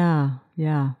 Yeah.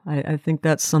 I think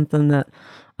that's something that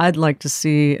I'd like to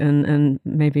see and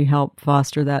maybe help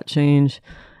foster that change.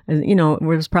 And,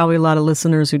 there's probably a lot of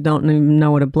listeners who don't even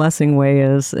know what a blessing way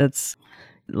is. It's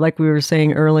like we were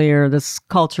saying earlier, this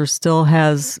culture still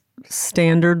has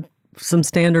some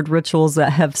standard rituals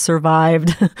that have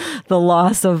survived the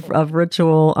loss of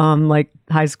ritual, like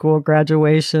high school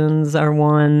graduations are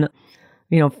one,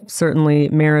 certainly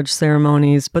marriage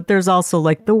ceremonies, but there's also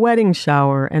like the wedding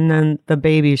shower and then the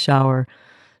baby shower.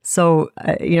 So,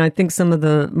 I think some of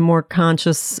the more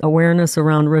conscious awareness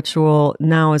around ritual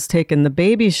now is taken. The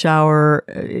baby shower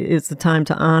is the time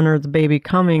to honor the baby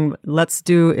coming. Let's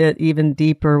do it even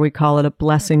deeper. We call it a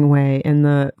blessing way. And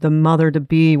the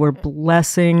mother-to-be, we're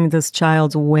blessing this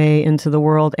child's way into the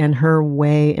world and her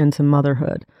way into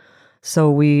motherhood. So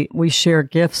we share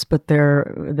gifts, but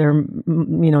they're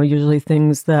usually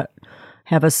things that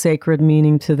have a sacred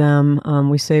meaning to them.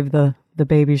 We save the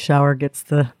baby shower gets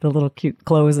the little cute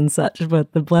clothes and such,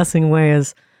 but the blessing way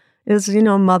is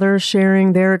mothers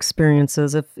sharing their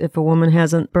experiences. If a woman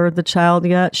hasn't birthed the child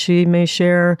yet, she may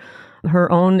share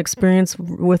her own experience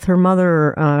with her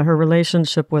mother, her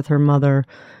relationship with her mother,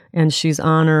 and she's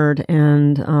honored,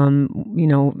 and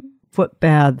foot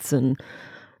baths and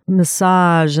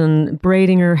massage and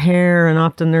braiding her hair, and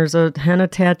often there's a henna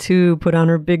tattoo put on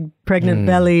her big pregnant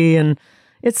belly, and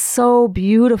it's so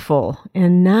beautiful.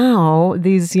 And now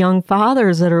these young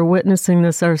fathers that are witnessing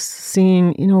this are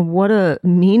seeing, what a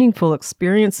meaningful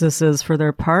experience this is for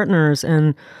their partners.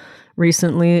 And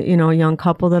recently, a young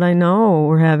couple that I know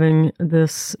were having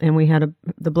this, and we had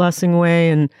the blessing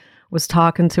way, and was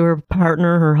talking to her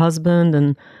partner, her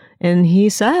husband, and he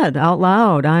said out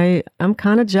loud, I'm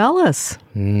kind of jealous.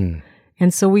 And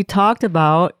so we talked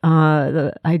about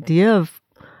the idea of,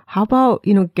 how about,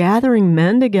 gathering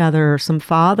men together, some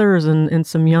fathers and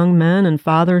some young men, and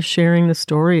fathers sharing the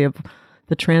story of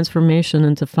the transformation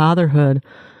into fatherhood,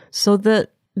 so that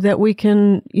we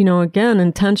can, again,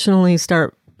 intentionally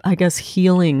start, I guess,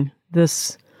 healing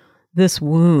this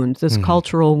wound, this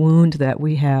cultural wound that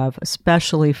we have,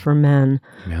 especially for men.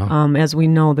 Yeah. As we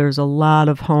know, there's a lot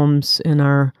of homes in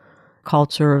our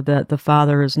culture that the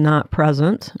father is not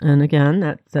present, and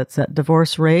again, that's that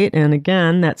divorce rate, and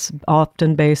again, that's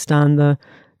often based on the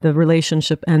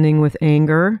relationship ending with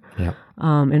anger. Yep.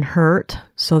 And hurt,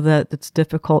 so that it's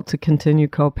difficult to continue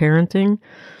co-parenting.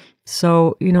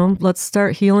 So, let's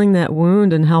start healing that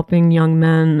wound and helping young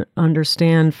men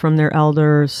understand from their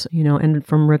elders, and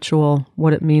from ritual,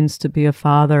 what it means to be a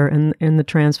father, and the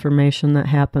transformation that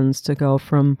happens to go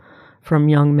from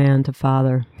young man to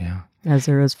father. Yeah. As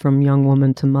there is from young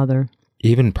woman to mother.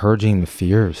 Even purging the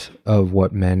fears of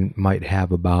what men might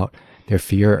have about their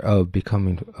fear of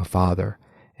becoming a father,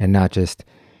 and not just,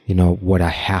 what I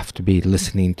have to be,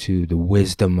 listening to the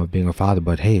wisdom of being a father,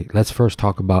 but hey, let's first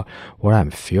talk about what I'm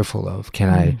fearful of. Can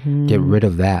I get rid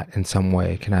of that in some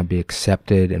way? Can I be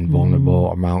accepted and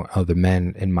vulnerable around other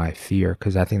men in my fear?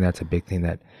 Because I think that's a big thing,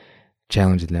 that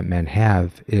challenge that men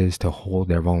have, is to hold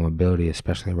their vulnerability,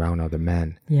 especially around other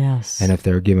men. Yes. And if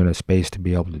they're given a space to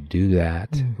be able to do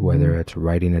that, whether it's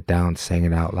writing it down, saying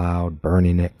it out loud,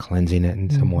 burning it, cleansing it in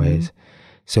some ways,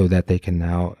 so that they can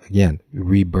now, again,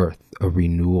 rebirth, a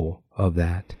renewal of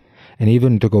that. And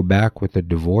even to go back with the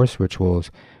divorce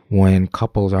rituals, when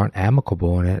couples aren't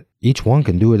amicable in it, each one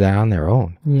can do it on their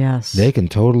own. Yes. They can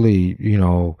totally,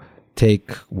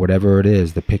 take whatever it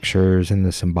is, the pictures and the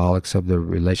symbolics of the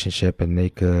relationship, and they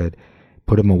could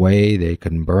put them away, they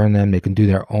can burn them, they can do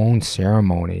their own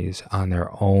ceremonies on their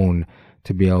own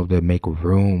to be able to make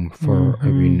room for a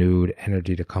renewed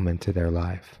energy to come into their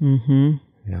life.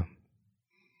 Yeah.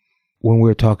 When we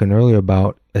were talking earlier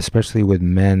about, especially with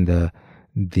men,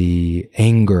 the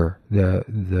anger,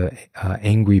 the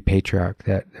angry patriarch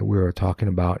that we were talking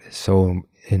about is so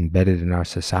embedded in our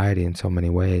society in so many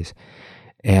ways.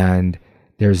 And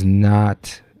there's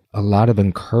not a lot of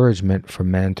encouragement for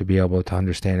men to be able to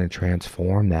understand and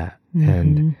transform that.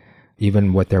 And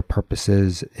even what their purpose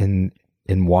is in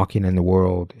walking in the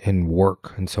world, in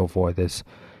work and so forth, this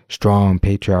strong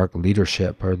patriarch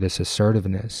leadership or this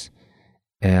assertiveness.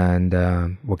 And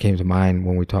what came to mind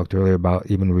when we talked earlier about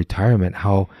even retirement,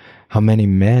 how many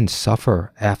men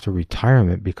suffer after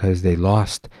retirement because they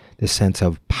lost the sense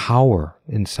of power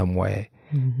in some way.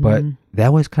 But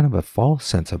that was kind of a false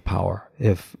sense of power,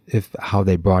 if how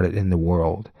they brought it in the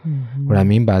world. What I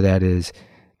mean by that is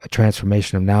a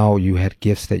transformation of, now you had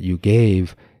gifts that you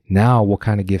gave. Now, what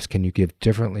kind of gifts can you give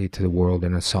differently to the world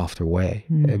in a softer way?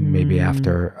 Maybe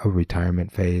after a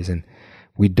retirement phase. And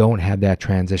we don't have that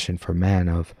transition for men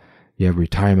of, you have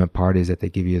retirement parties that they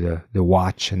give you the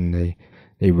watch and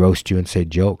they roast you and say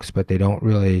jokes, but they don't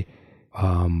really,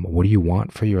 what do you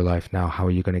want for your life now? How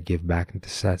are you going to give back into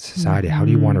society? How do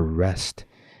you want to rest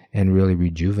and really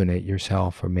rejuvenate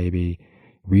yourself, or maybe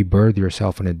rebirth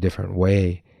yourself in a different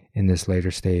way in this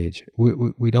later stage?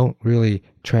 We don't really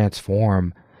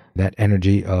transform that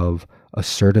energy of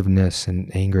assertiveness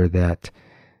and anger, that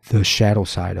the shadow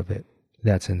side of it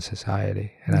that's in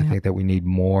society. And I think that we need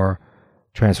more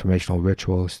transformational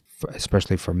rituals,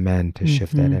 especially for men, to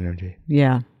shift that energy.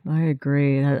 Yeah, I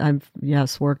agree. I've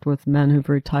worked with men who've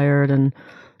retired, and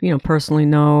personally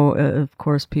know, of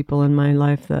course, people in my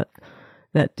life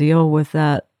that deal with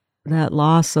that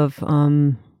loss of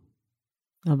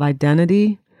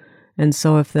identity. And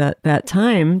so if that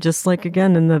time, just like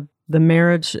again in the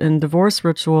marriage and divorce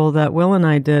ritual that Will and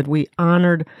I did,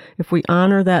 if we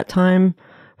honor that time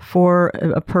for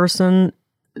a person,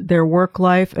 their work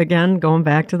life, again, going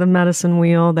back to the medicine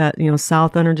wheel, that,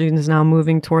 south energy is now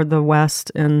moving toward the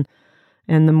west, and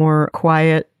the more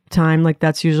quiet time, like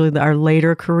that's usually our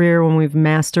later career when we've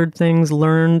mastered things,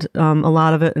 learned a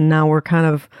lot of it, and now we're kind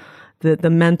of the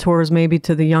mentors maybe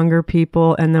to the younger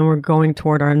people, and then we're going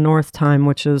toward our north time,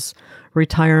 which is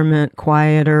retirement,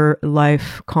 quieter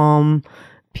life, calm,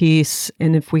 peace.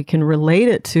 And if we can relate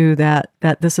it to that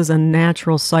this is a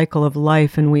natural cycle of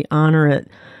life, and we honor it,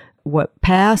 what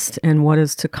passed and what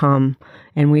is to come.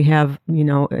 And we have,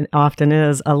 it often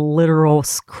is a literal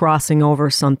crossing over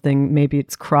something. Maybe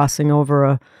it's crossing over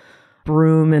a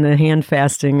broom in a hand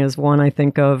fasting is one I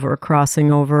think of, or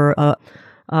crossing over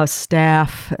a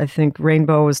staff. I think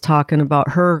Rainbow was talking about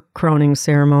her croning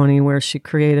ceremony where she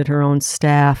created her own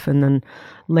staff and then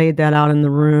laid that out in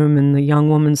the room, and the young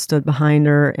woman stood behind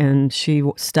her, and she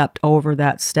stepped over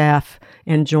that staff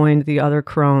and joined the other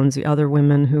crones, the other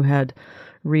women who had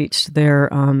reached their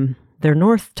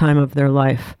north time of their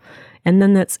life. And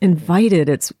then that's invited,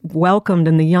 it's welcomed,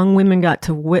 and the young women got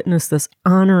to witness this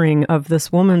honoring of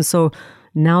this woman. So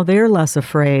now they're less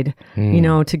afraid,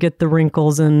 to get the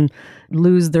wrinkles and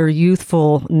lose their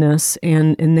youthfulness.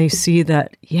 And they see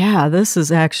that, this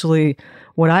is actually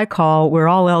what I call, we're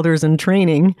all elders in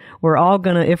training. We're all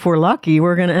going to, if we're lucky,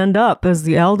 we're going to end up as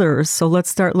the elders. So let's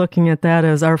start looking at that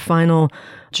as our final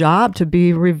job, to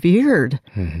be revered.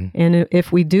 And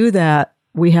if we do that,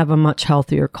 we have a much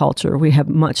healthier culture. We have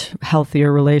much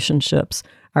healthier relationships.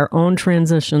 Our own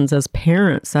transitions as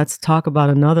parents, that's talk about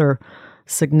another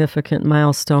significant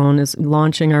milestone, is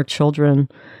launching our children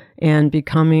and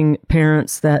becoming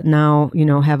parents that now,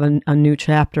 have a new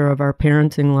chapter of our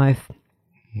parenting life.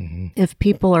 If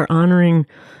people are honoring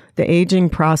the aging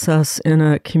process in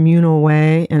a communal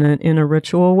way and in a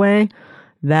ritual way,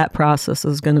 that process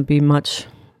is going to be much,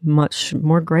 much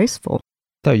more graceful.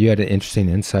 I thought you had an interesting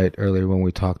insight earlier when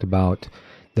we talked about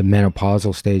the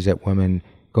menopausal stage that women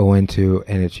go into,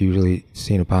 and it's usually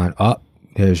seen upon,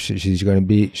 she's going to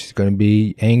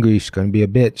be angry, she's going to be a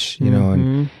bitch,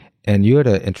 and you had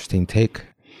an interesting take.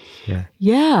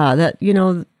 Yeah, that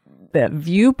that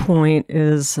viewpoint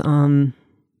is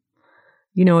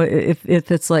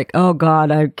if it's like, oh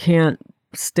God, I can't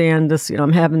stand this,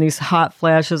 I'm having these hot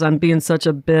flashes, I'm being such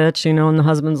a bitch, and the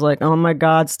husband's like, oh my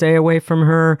God, stay away from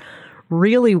her.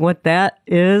 Really what that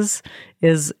is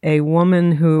a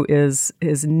woman who is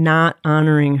not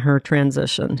honoring her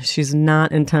transition. She's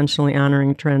not intentionally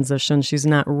honoring transition. She's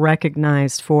not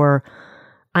recognized for,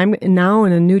 I'm now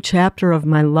in a new chapter of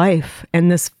my life,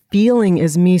 and this feeling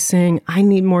is me saying, I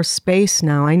need more space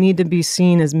now. I need to be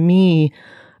seen as me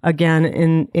again,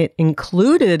 and it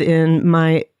included in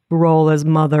my role as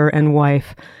mother and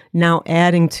wife, now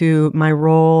adding to my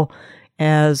role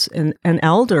as an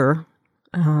elder,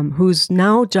 whose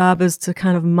now job is to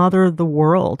kind of mother the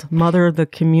world, mother the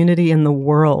community and the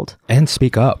world. And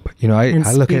speak up.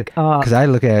 I look at, because I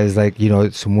look at it as like,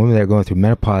 some women that are going through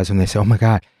menopause and they say, oh my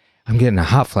God, I'm getting a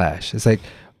hot flash. It's like,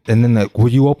 and then will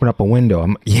you open up a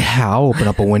window? I'll open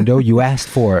up a window. You asked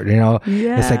for it,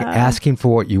 It's like asking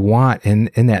for what you want,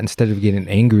 and in that, instead of getting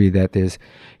angry that there's,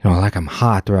 like I'm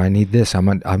hot or I need this,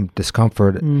 I'm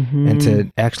discomfort, and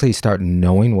to actually start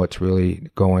knowing what's really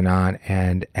going on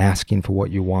and asking for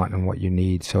what you want and what you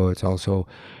need. So it's also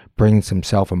bringing some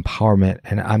self-empowerment.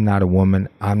 And I'm not a woman.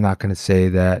 I'm not going to say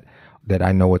that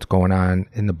I know what's going on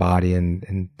in the body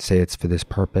and say it's for this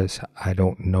purpose. I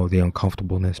don't know the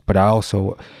uncomfortableness, but I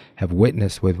also have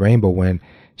witnessed with Rainbow when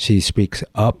she speaks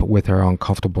up with her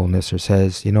uncomfortableness or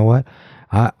says, you know what,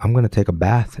 I'm going to take a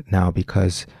bath now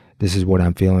because this is what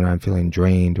I'm feeling. I'm feeling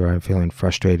drained, or I'm feeling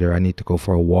frustrated, or I need to go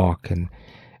for a walk,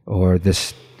 or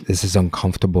this is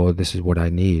uncomfortable. This is what I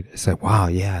need. It's like, wow,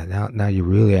 yeah, now you're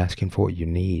really asking for what you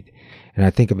need. And I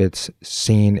think if it's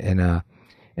seen in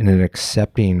an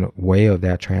accepting way of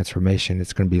that transformation,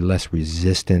 it's going to be less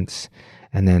resistance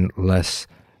and then less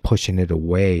pushing it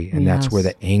away. And that's where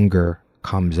the anger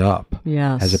comes up.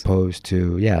 Yes. As opposed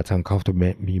to, it's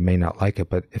uncomfortable. You may not like it,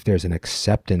 but if there's an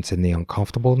acceptance in the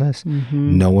uncomfortableness,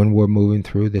 knowing we're moving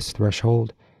through this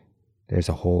threshold, there's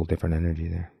a whole different energy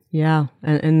there. Yeah.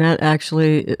 And that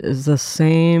actually is the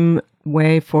same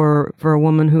way for a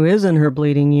woman who is in her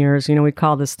bleeding years. You know, we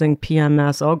call this thing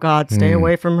PMS. Oh God, stay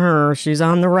away from her. She's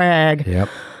on the rag. Yep.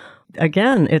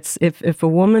 Again, it's if a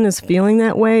woman is feeling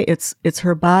that way, it's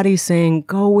her body saying,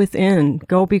 go within,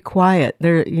 go be quiet.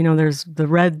 There, you know, there's the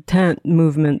red tent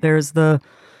movement. There's the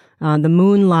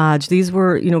Moon Lodge. These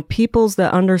were, you know, peoples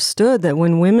that understood that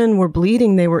when women were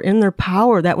bleeding, they were in their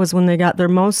power. That was when they got their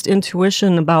most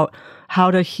intuition about how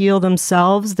to heal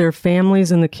themselves, their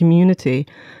families, and the community.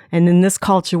 And in this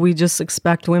culture, we just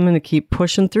expect women to keep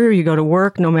pushing through. You go to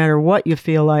work no matter what you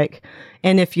feel like.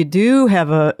 And if you do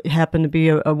happen to be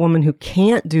a woman who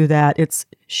can't do that, it's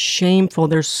shameful.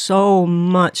 There's so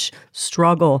much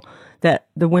struggle that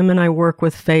the women I work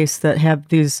with face that have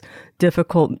these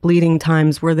difficult bleeding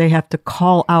times where they have to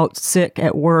call out sick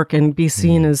at work and be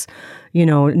seen as, you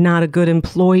know, not a good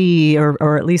employee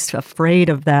or at least afraid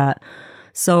of that.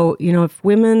 So, you know,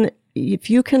 if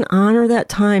you can honor that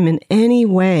time in any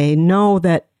way, know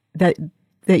that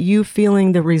you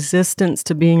feeling the resistance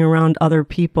to being around other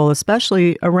people,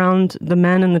 especially around the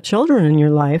men and the children in your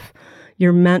life,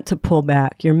 you're meant to pull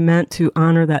back. You're meant to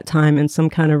honor that time in some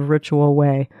kind of ritual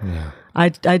way. Yeah. I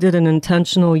did an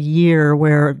intentional year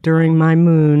where during my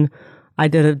moon, I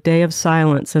did a day of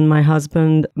silence, and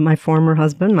my former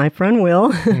husband, my friend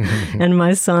Will, and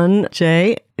my son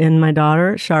Jay, and my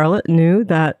daughter Charlotte knew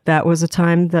that was a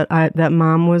time that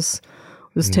mom was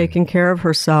taking care of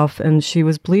herself, and she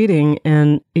was bleeding,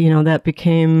 and you know that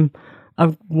became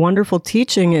a wonderful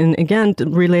teaching. And again,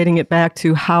 relating it back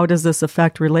to how does this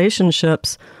affect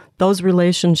relationships? Those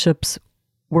relationships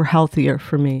were healthier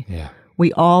for me. Yeah.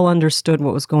 We all understood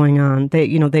what was going on.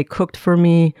 They cooked for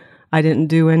me. I didn't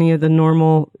do any of the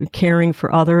normal caring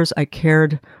for others. I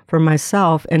cared for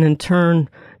myself, and in turn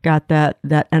got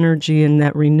that energy and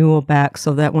that renewal back,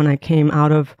 so that when I came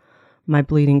out of my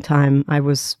bleeding time, I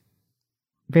was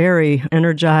very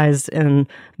energized and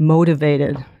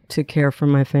motivated to care for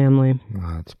my family.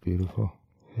 Oh, that's beautiful.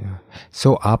 Yeah.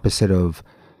 So opposite of,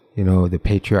 you know, the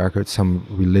patriarchate, some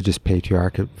religious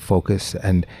patriarchate focus.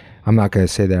 And I'm not going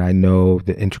to say that I know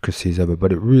the intricacies of it,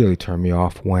 but it really turned me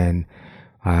off when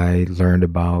I learned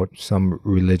about some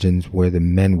religions where the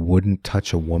men wouldn't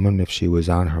touch a woman if she was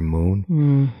on her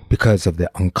moon because of the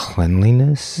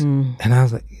uncleanliness. And I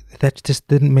was like, that just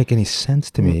didn't make any sense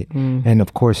to me. And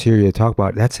of course, here you talk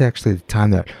about, that's actually the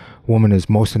time that woman is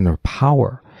most in her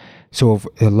power. So if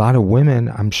a lot of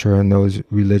women, I'm sure in those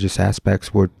religious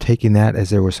aspects, were taking that as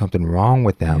there was something wrong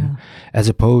with them, as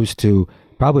opposed to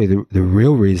probably the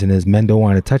real reason is men don't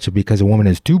want to touch it because a woman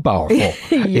is too powerful.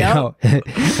 You know?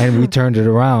 And we turned it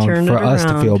around for us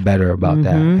to feel better about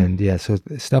that. And so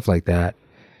stuff like that.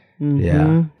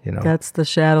 Yeah, you know, that's the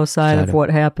shadow side of what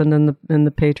happened in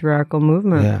the patriarchal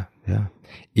movement. Yeah.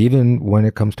 Even when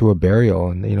it comes to a burial,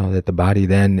 and you know that the body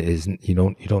then is you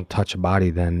don't touch a body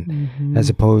then, as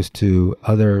opposed to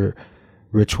other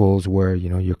rituals where you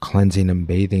know you're cleansing and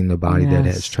bathing the body that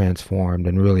has transformed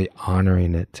and really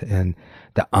honoring it. And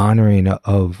the honoring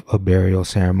of a burial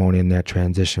ceremony and that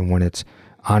transition, when it's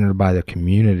honored by the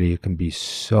community, it can be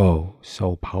so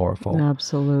powerful.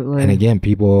 Absolutely. And again,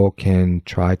 people can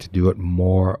try to do it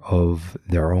more of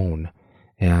their own.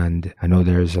 And I know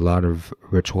there's a lot of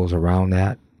rituals around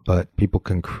that, but people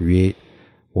can create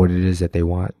what it is that they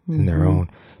want in their own.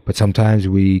 But sometimes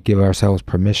we give ourselves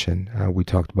permission. We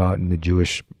talked about in the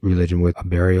Jewish religion with a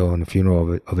burial and a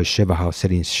funeral of a Shiva house,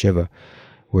 sitting Shiva,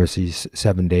 where it's these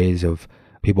 7 days of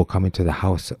people coming to the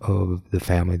house of the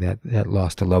family that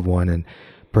lost a loved one and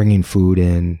bringing food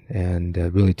in and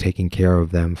really taking care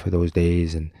of them for those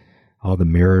days. And all the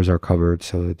mirrors are covered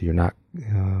so that you're not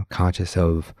conscious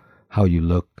of how you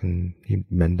look, and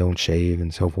men don't shave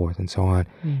and so forth and so on.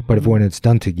 But when it's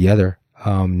done together,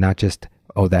 not just,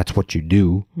 oh, that's what you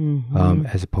do,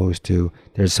 as opposed to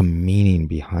there's some meaning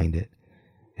behind it.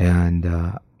 And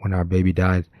when our baby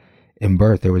died in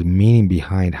birth, there was meaning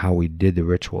behind how we did the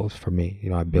rituals for me. You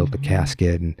know, I built the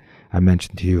casket, and I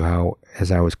mentioned to you how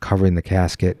as I was covering the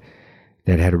casket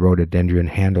that had a rhododendron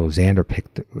handle,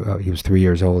 Xander he was 3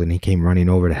 years old, and he came running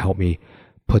over to help me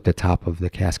put the top of the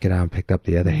casket on, picked up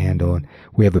the other handle, and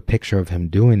we have a picture of him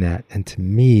doing that. And to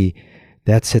me,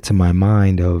 that sits in my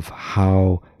mind of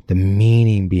how the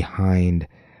meaning behind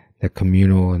the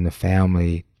communal and the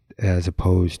family, as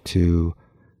opposed to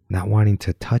not wanting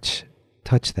to touch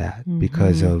that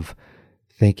because of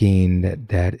thinking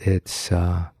that it's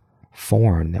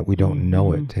foreign, that we don't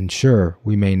know it. And sure,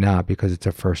 we may not because it's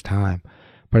our first time.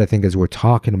 But I think as we're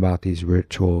talking about these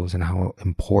rituals and how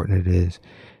important it is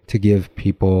to give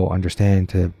people understanding,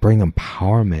 to bring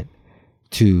empowerment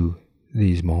to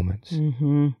these moments.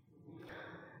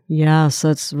 Yes,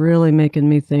 that's really making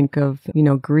me think of,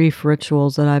 grief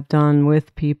rituals that I've done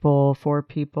with people, for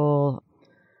people,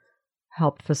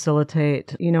 helped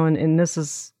facilitate, and this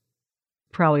is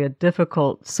probably a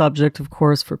difficult subject, of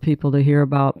course, for people to hear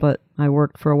about, but I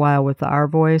worked for a while with Our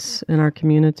Voice in our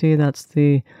community. That's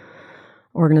the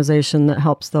organization that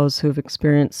helps those who've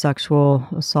experienced sexual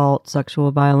assault,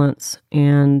 sexual violence.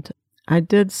 And I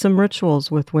did some rituals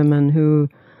with women who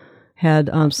had,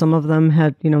 some of them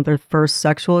had, their first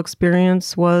sexual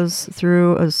experience was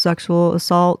through a sexual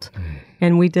assault.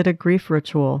 And we did a grief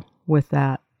ritual with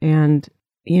that. And,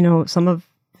 some of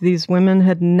these women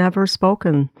had never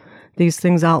spoken these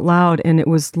things out loud. And it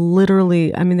was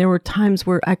literally, there were times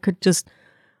where I could just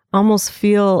almost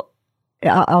feel,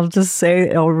 I'll just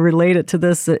say, I'll relate it to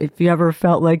this. If you ever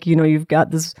felt like, you've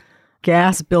got this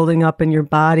gas building up in your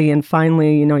body and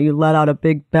finally, you let out a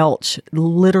big belch,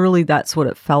 literally that's what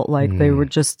it felt like. They were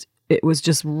just, it was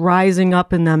just rising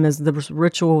up in them as the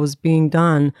ritual was being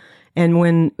done. And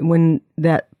when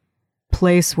that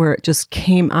place where it just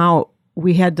came out,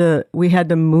 we had to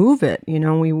move it.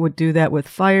 We would do that with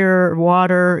fire,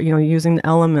 water, using the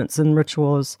elements, and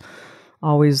ritual is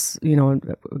always, a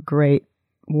great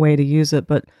way to use it.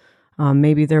 But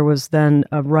maybe there was then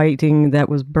a writing that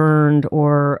was burned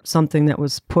or something that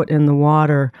was put in the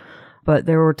water. But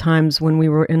there were times when we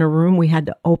were in a room, we had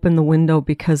to open the window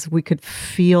because we could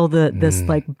feel this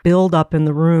like build up in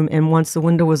the room. And once the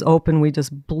window was open, we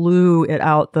just blew it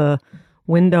out the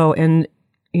window. And,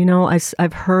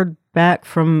 I've heard back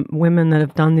from women that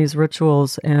have done these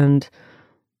rituals and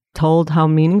told how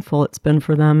meaningful it's been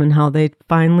for them and how they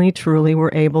finally truly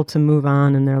were able to move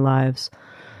on in their lives.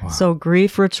 Wow. So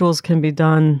grief rituals can be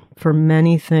done for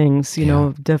many things,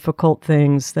 difficult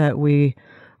things that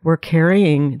we're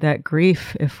carrying, that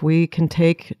grief. If we can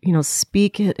take,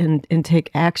 speak it and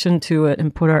take action to it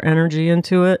and put our energy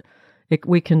into it,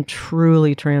 we can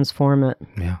truly transform it.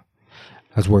 Yeah.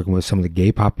 I was working with some of the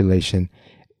gay population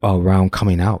around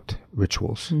coming out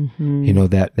rituals.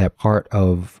 That part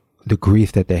of the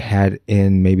grief that they had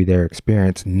in maybe their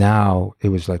experience, now it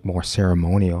was like more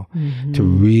ceremonial to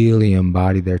really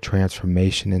embody their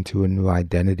transformation into a new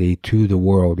identity to the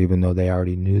world, even though they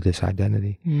already knew this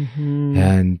identity.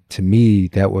 And to me,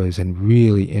 that was a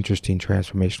really interesting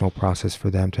transformational process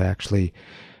for them to actually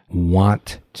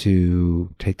want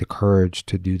to take the courage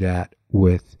to do that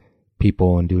with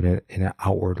people and do it in an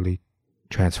outwardly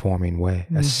transforming way,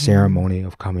 a ceremony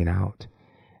of coming out.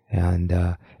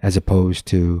 And as opposed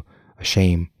to a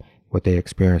shame, what they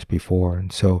experienced before.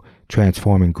 And so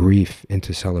transforming grief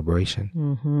into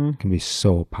celebration can be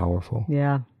so powerful.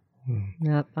 Yeah.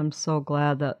 Yeah. I'm so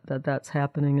glad that's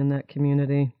happening in that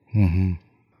community.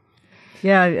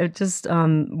 Yeah. It just,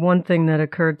 one thing that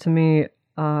occurred to me,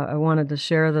 I wanted to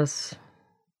share this,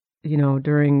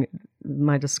 during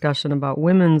my discussion about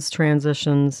women's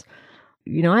transitions.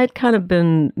 I had kind of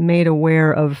been made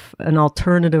aware of an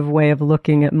alternative way of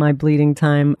looking at my bleeding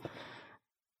time.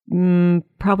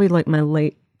 Probably like my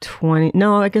late 20s.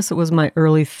 No, I guess it was my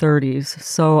early 30s.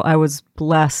 So I was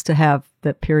blessed to have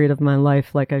that period of my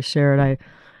life. Like I shared, I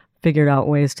figured out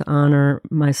ways to honor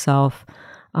myself.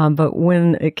 But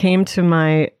when it came to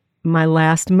my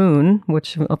last moon,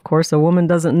 which of course a woman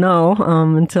doesn't know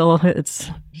until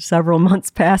it's several months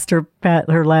past her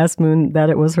last moon, that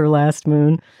it was her last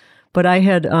moon. But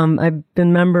I've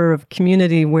been member of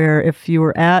community where if you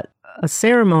were at a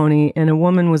ceremony and a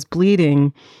woman was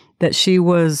bleeding, that she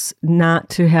was not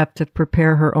to have to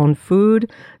prepare her own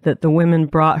food, that the women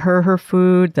brought her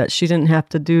food, that she didn't have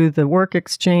to do the work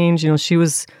exchange. She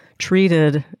was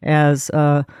treated as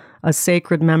a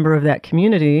sacred member of that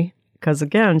community because,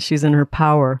 again, she's in her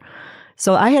power.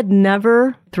 So I had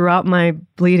never, throughout my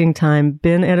bleeding time,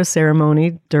 been at a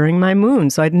ceremony during my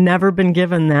moon. So I'd never been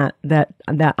given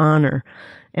that honor.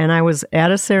 And I was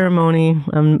at a ceremony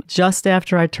just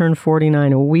after I turned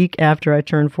 49, a week after I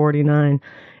turned 49.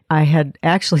 I had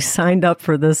actually signed up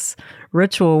for this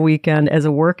ritual weekend as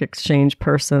a work exchange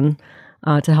person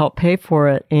to help pay for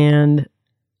it. And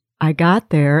I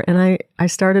got there and I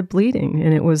started bleeding,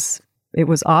 and it was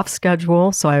off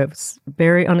schedule. So I was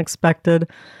very unexpected.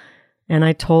 And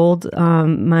I told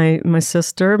my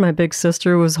sister, my big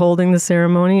sister was holding the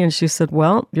ceremony, and she said,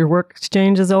 "Well, your work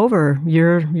exchange is over.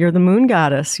 You're the moon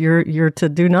goddess. You're to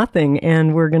do nothing,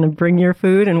 and we're going to bring your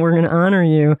food and we're going to honor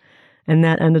you." And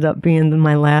that ended up being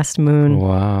my last moon.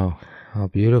 Wow. How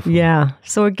beautiful. Yeah.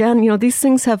 So again, these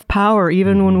things have power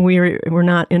even when we're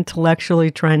not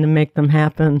intellectually trying to make them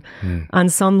happen. On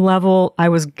some level, I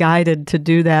was guided to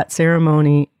do that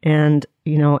ceremony, and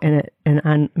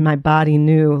my body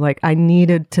knew, like, I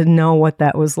needed to know what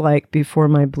that was like before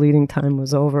my bleeding time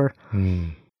was over.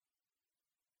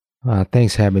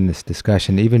 Thanks for having this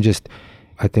discussion. Even just,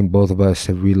 I think both of us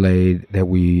have relayed that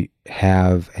we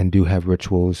have and do have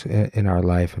rituals in our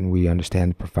life, and we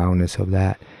understand the profoundness of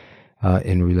that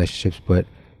in relationships. But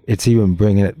it's even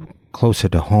bringing it closer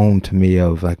to home to me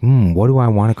of like, what do I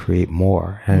want to create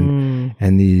more?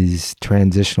 And these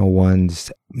transitional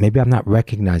ones, maybe I'm not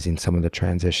recognizing some of the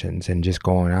transitions and just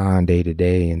going on day to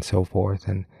day and so forth.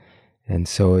 And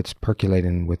so it's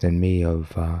percolating within me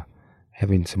of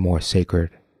having some more sacred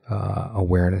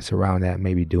awareness around that,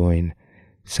 maybe doing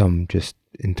some just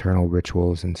internal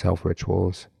rituals and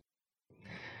self-rituals.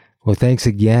 Well, thanks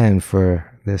again for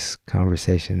this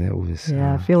conversation. It was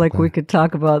I feel like we could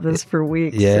talk about this for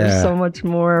weeks. Yeah. There's so much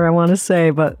more I want to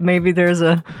say, but maybe there's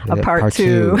a part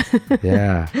two.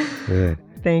 Yeah, good.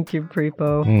 Thank you,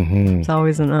 Prepo. It's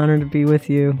always an honor to be with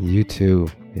you. You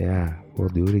too. Yeah, we'll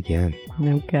do it again.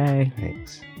 Okay.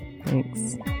 Thanks.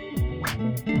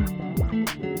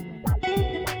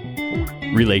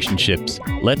 Relationships,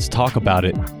 Let's Talk About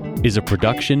It is a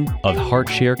production of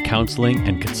HeartShare Counseling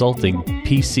and Consulting,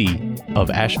 PC, of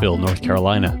Asheville, North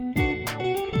Carolina.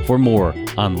 For more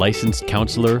on licensed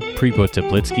counselor Prepo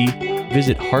Teplitsky,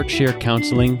 visit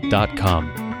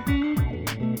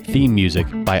heartsharecounseling.com. Theme music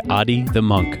by Adi the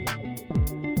Monk.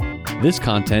 This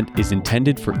content is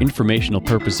intended for informational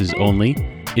purposes only,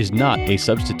 is not a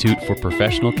substitute for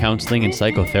professional counseling and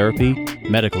psychotherapy,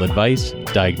 medical advice,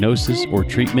 diagnosis, or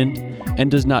treatment, and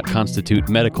does not constitute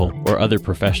medical or other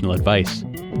professional advice.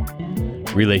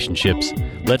 Relationships,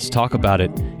 Let's Talk About It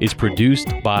is produced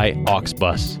by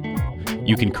Auxbus.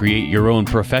 You can create your own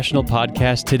professional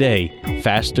podcast today,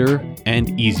 faster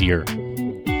and easier.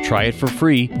 Try it for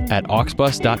free at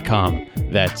auxbus.com.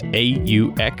 That's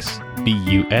AUXBUS.com.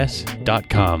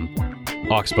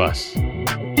 Auxbus.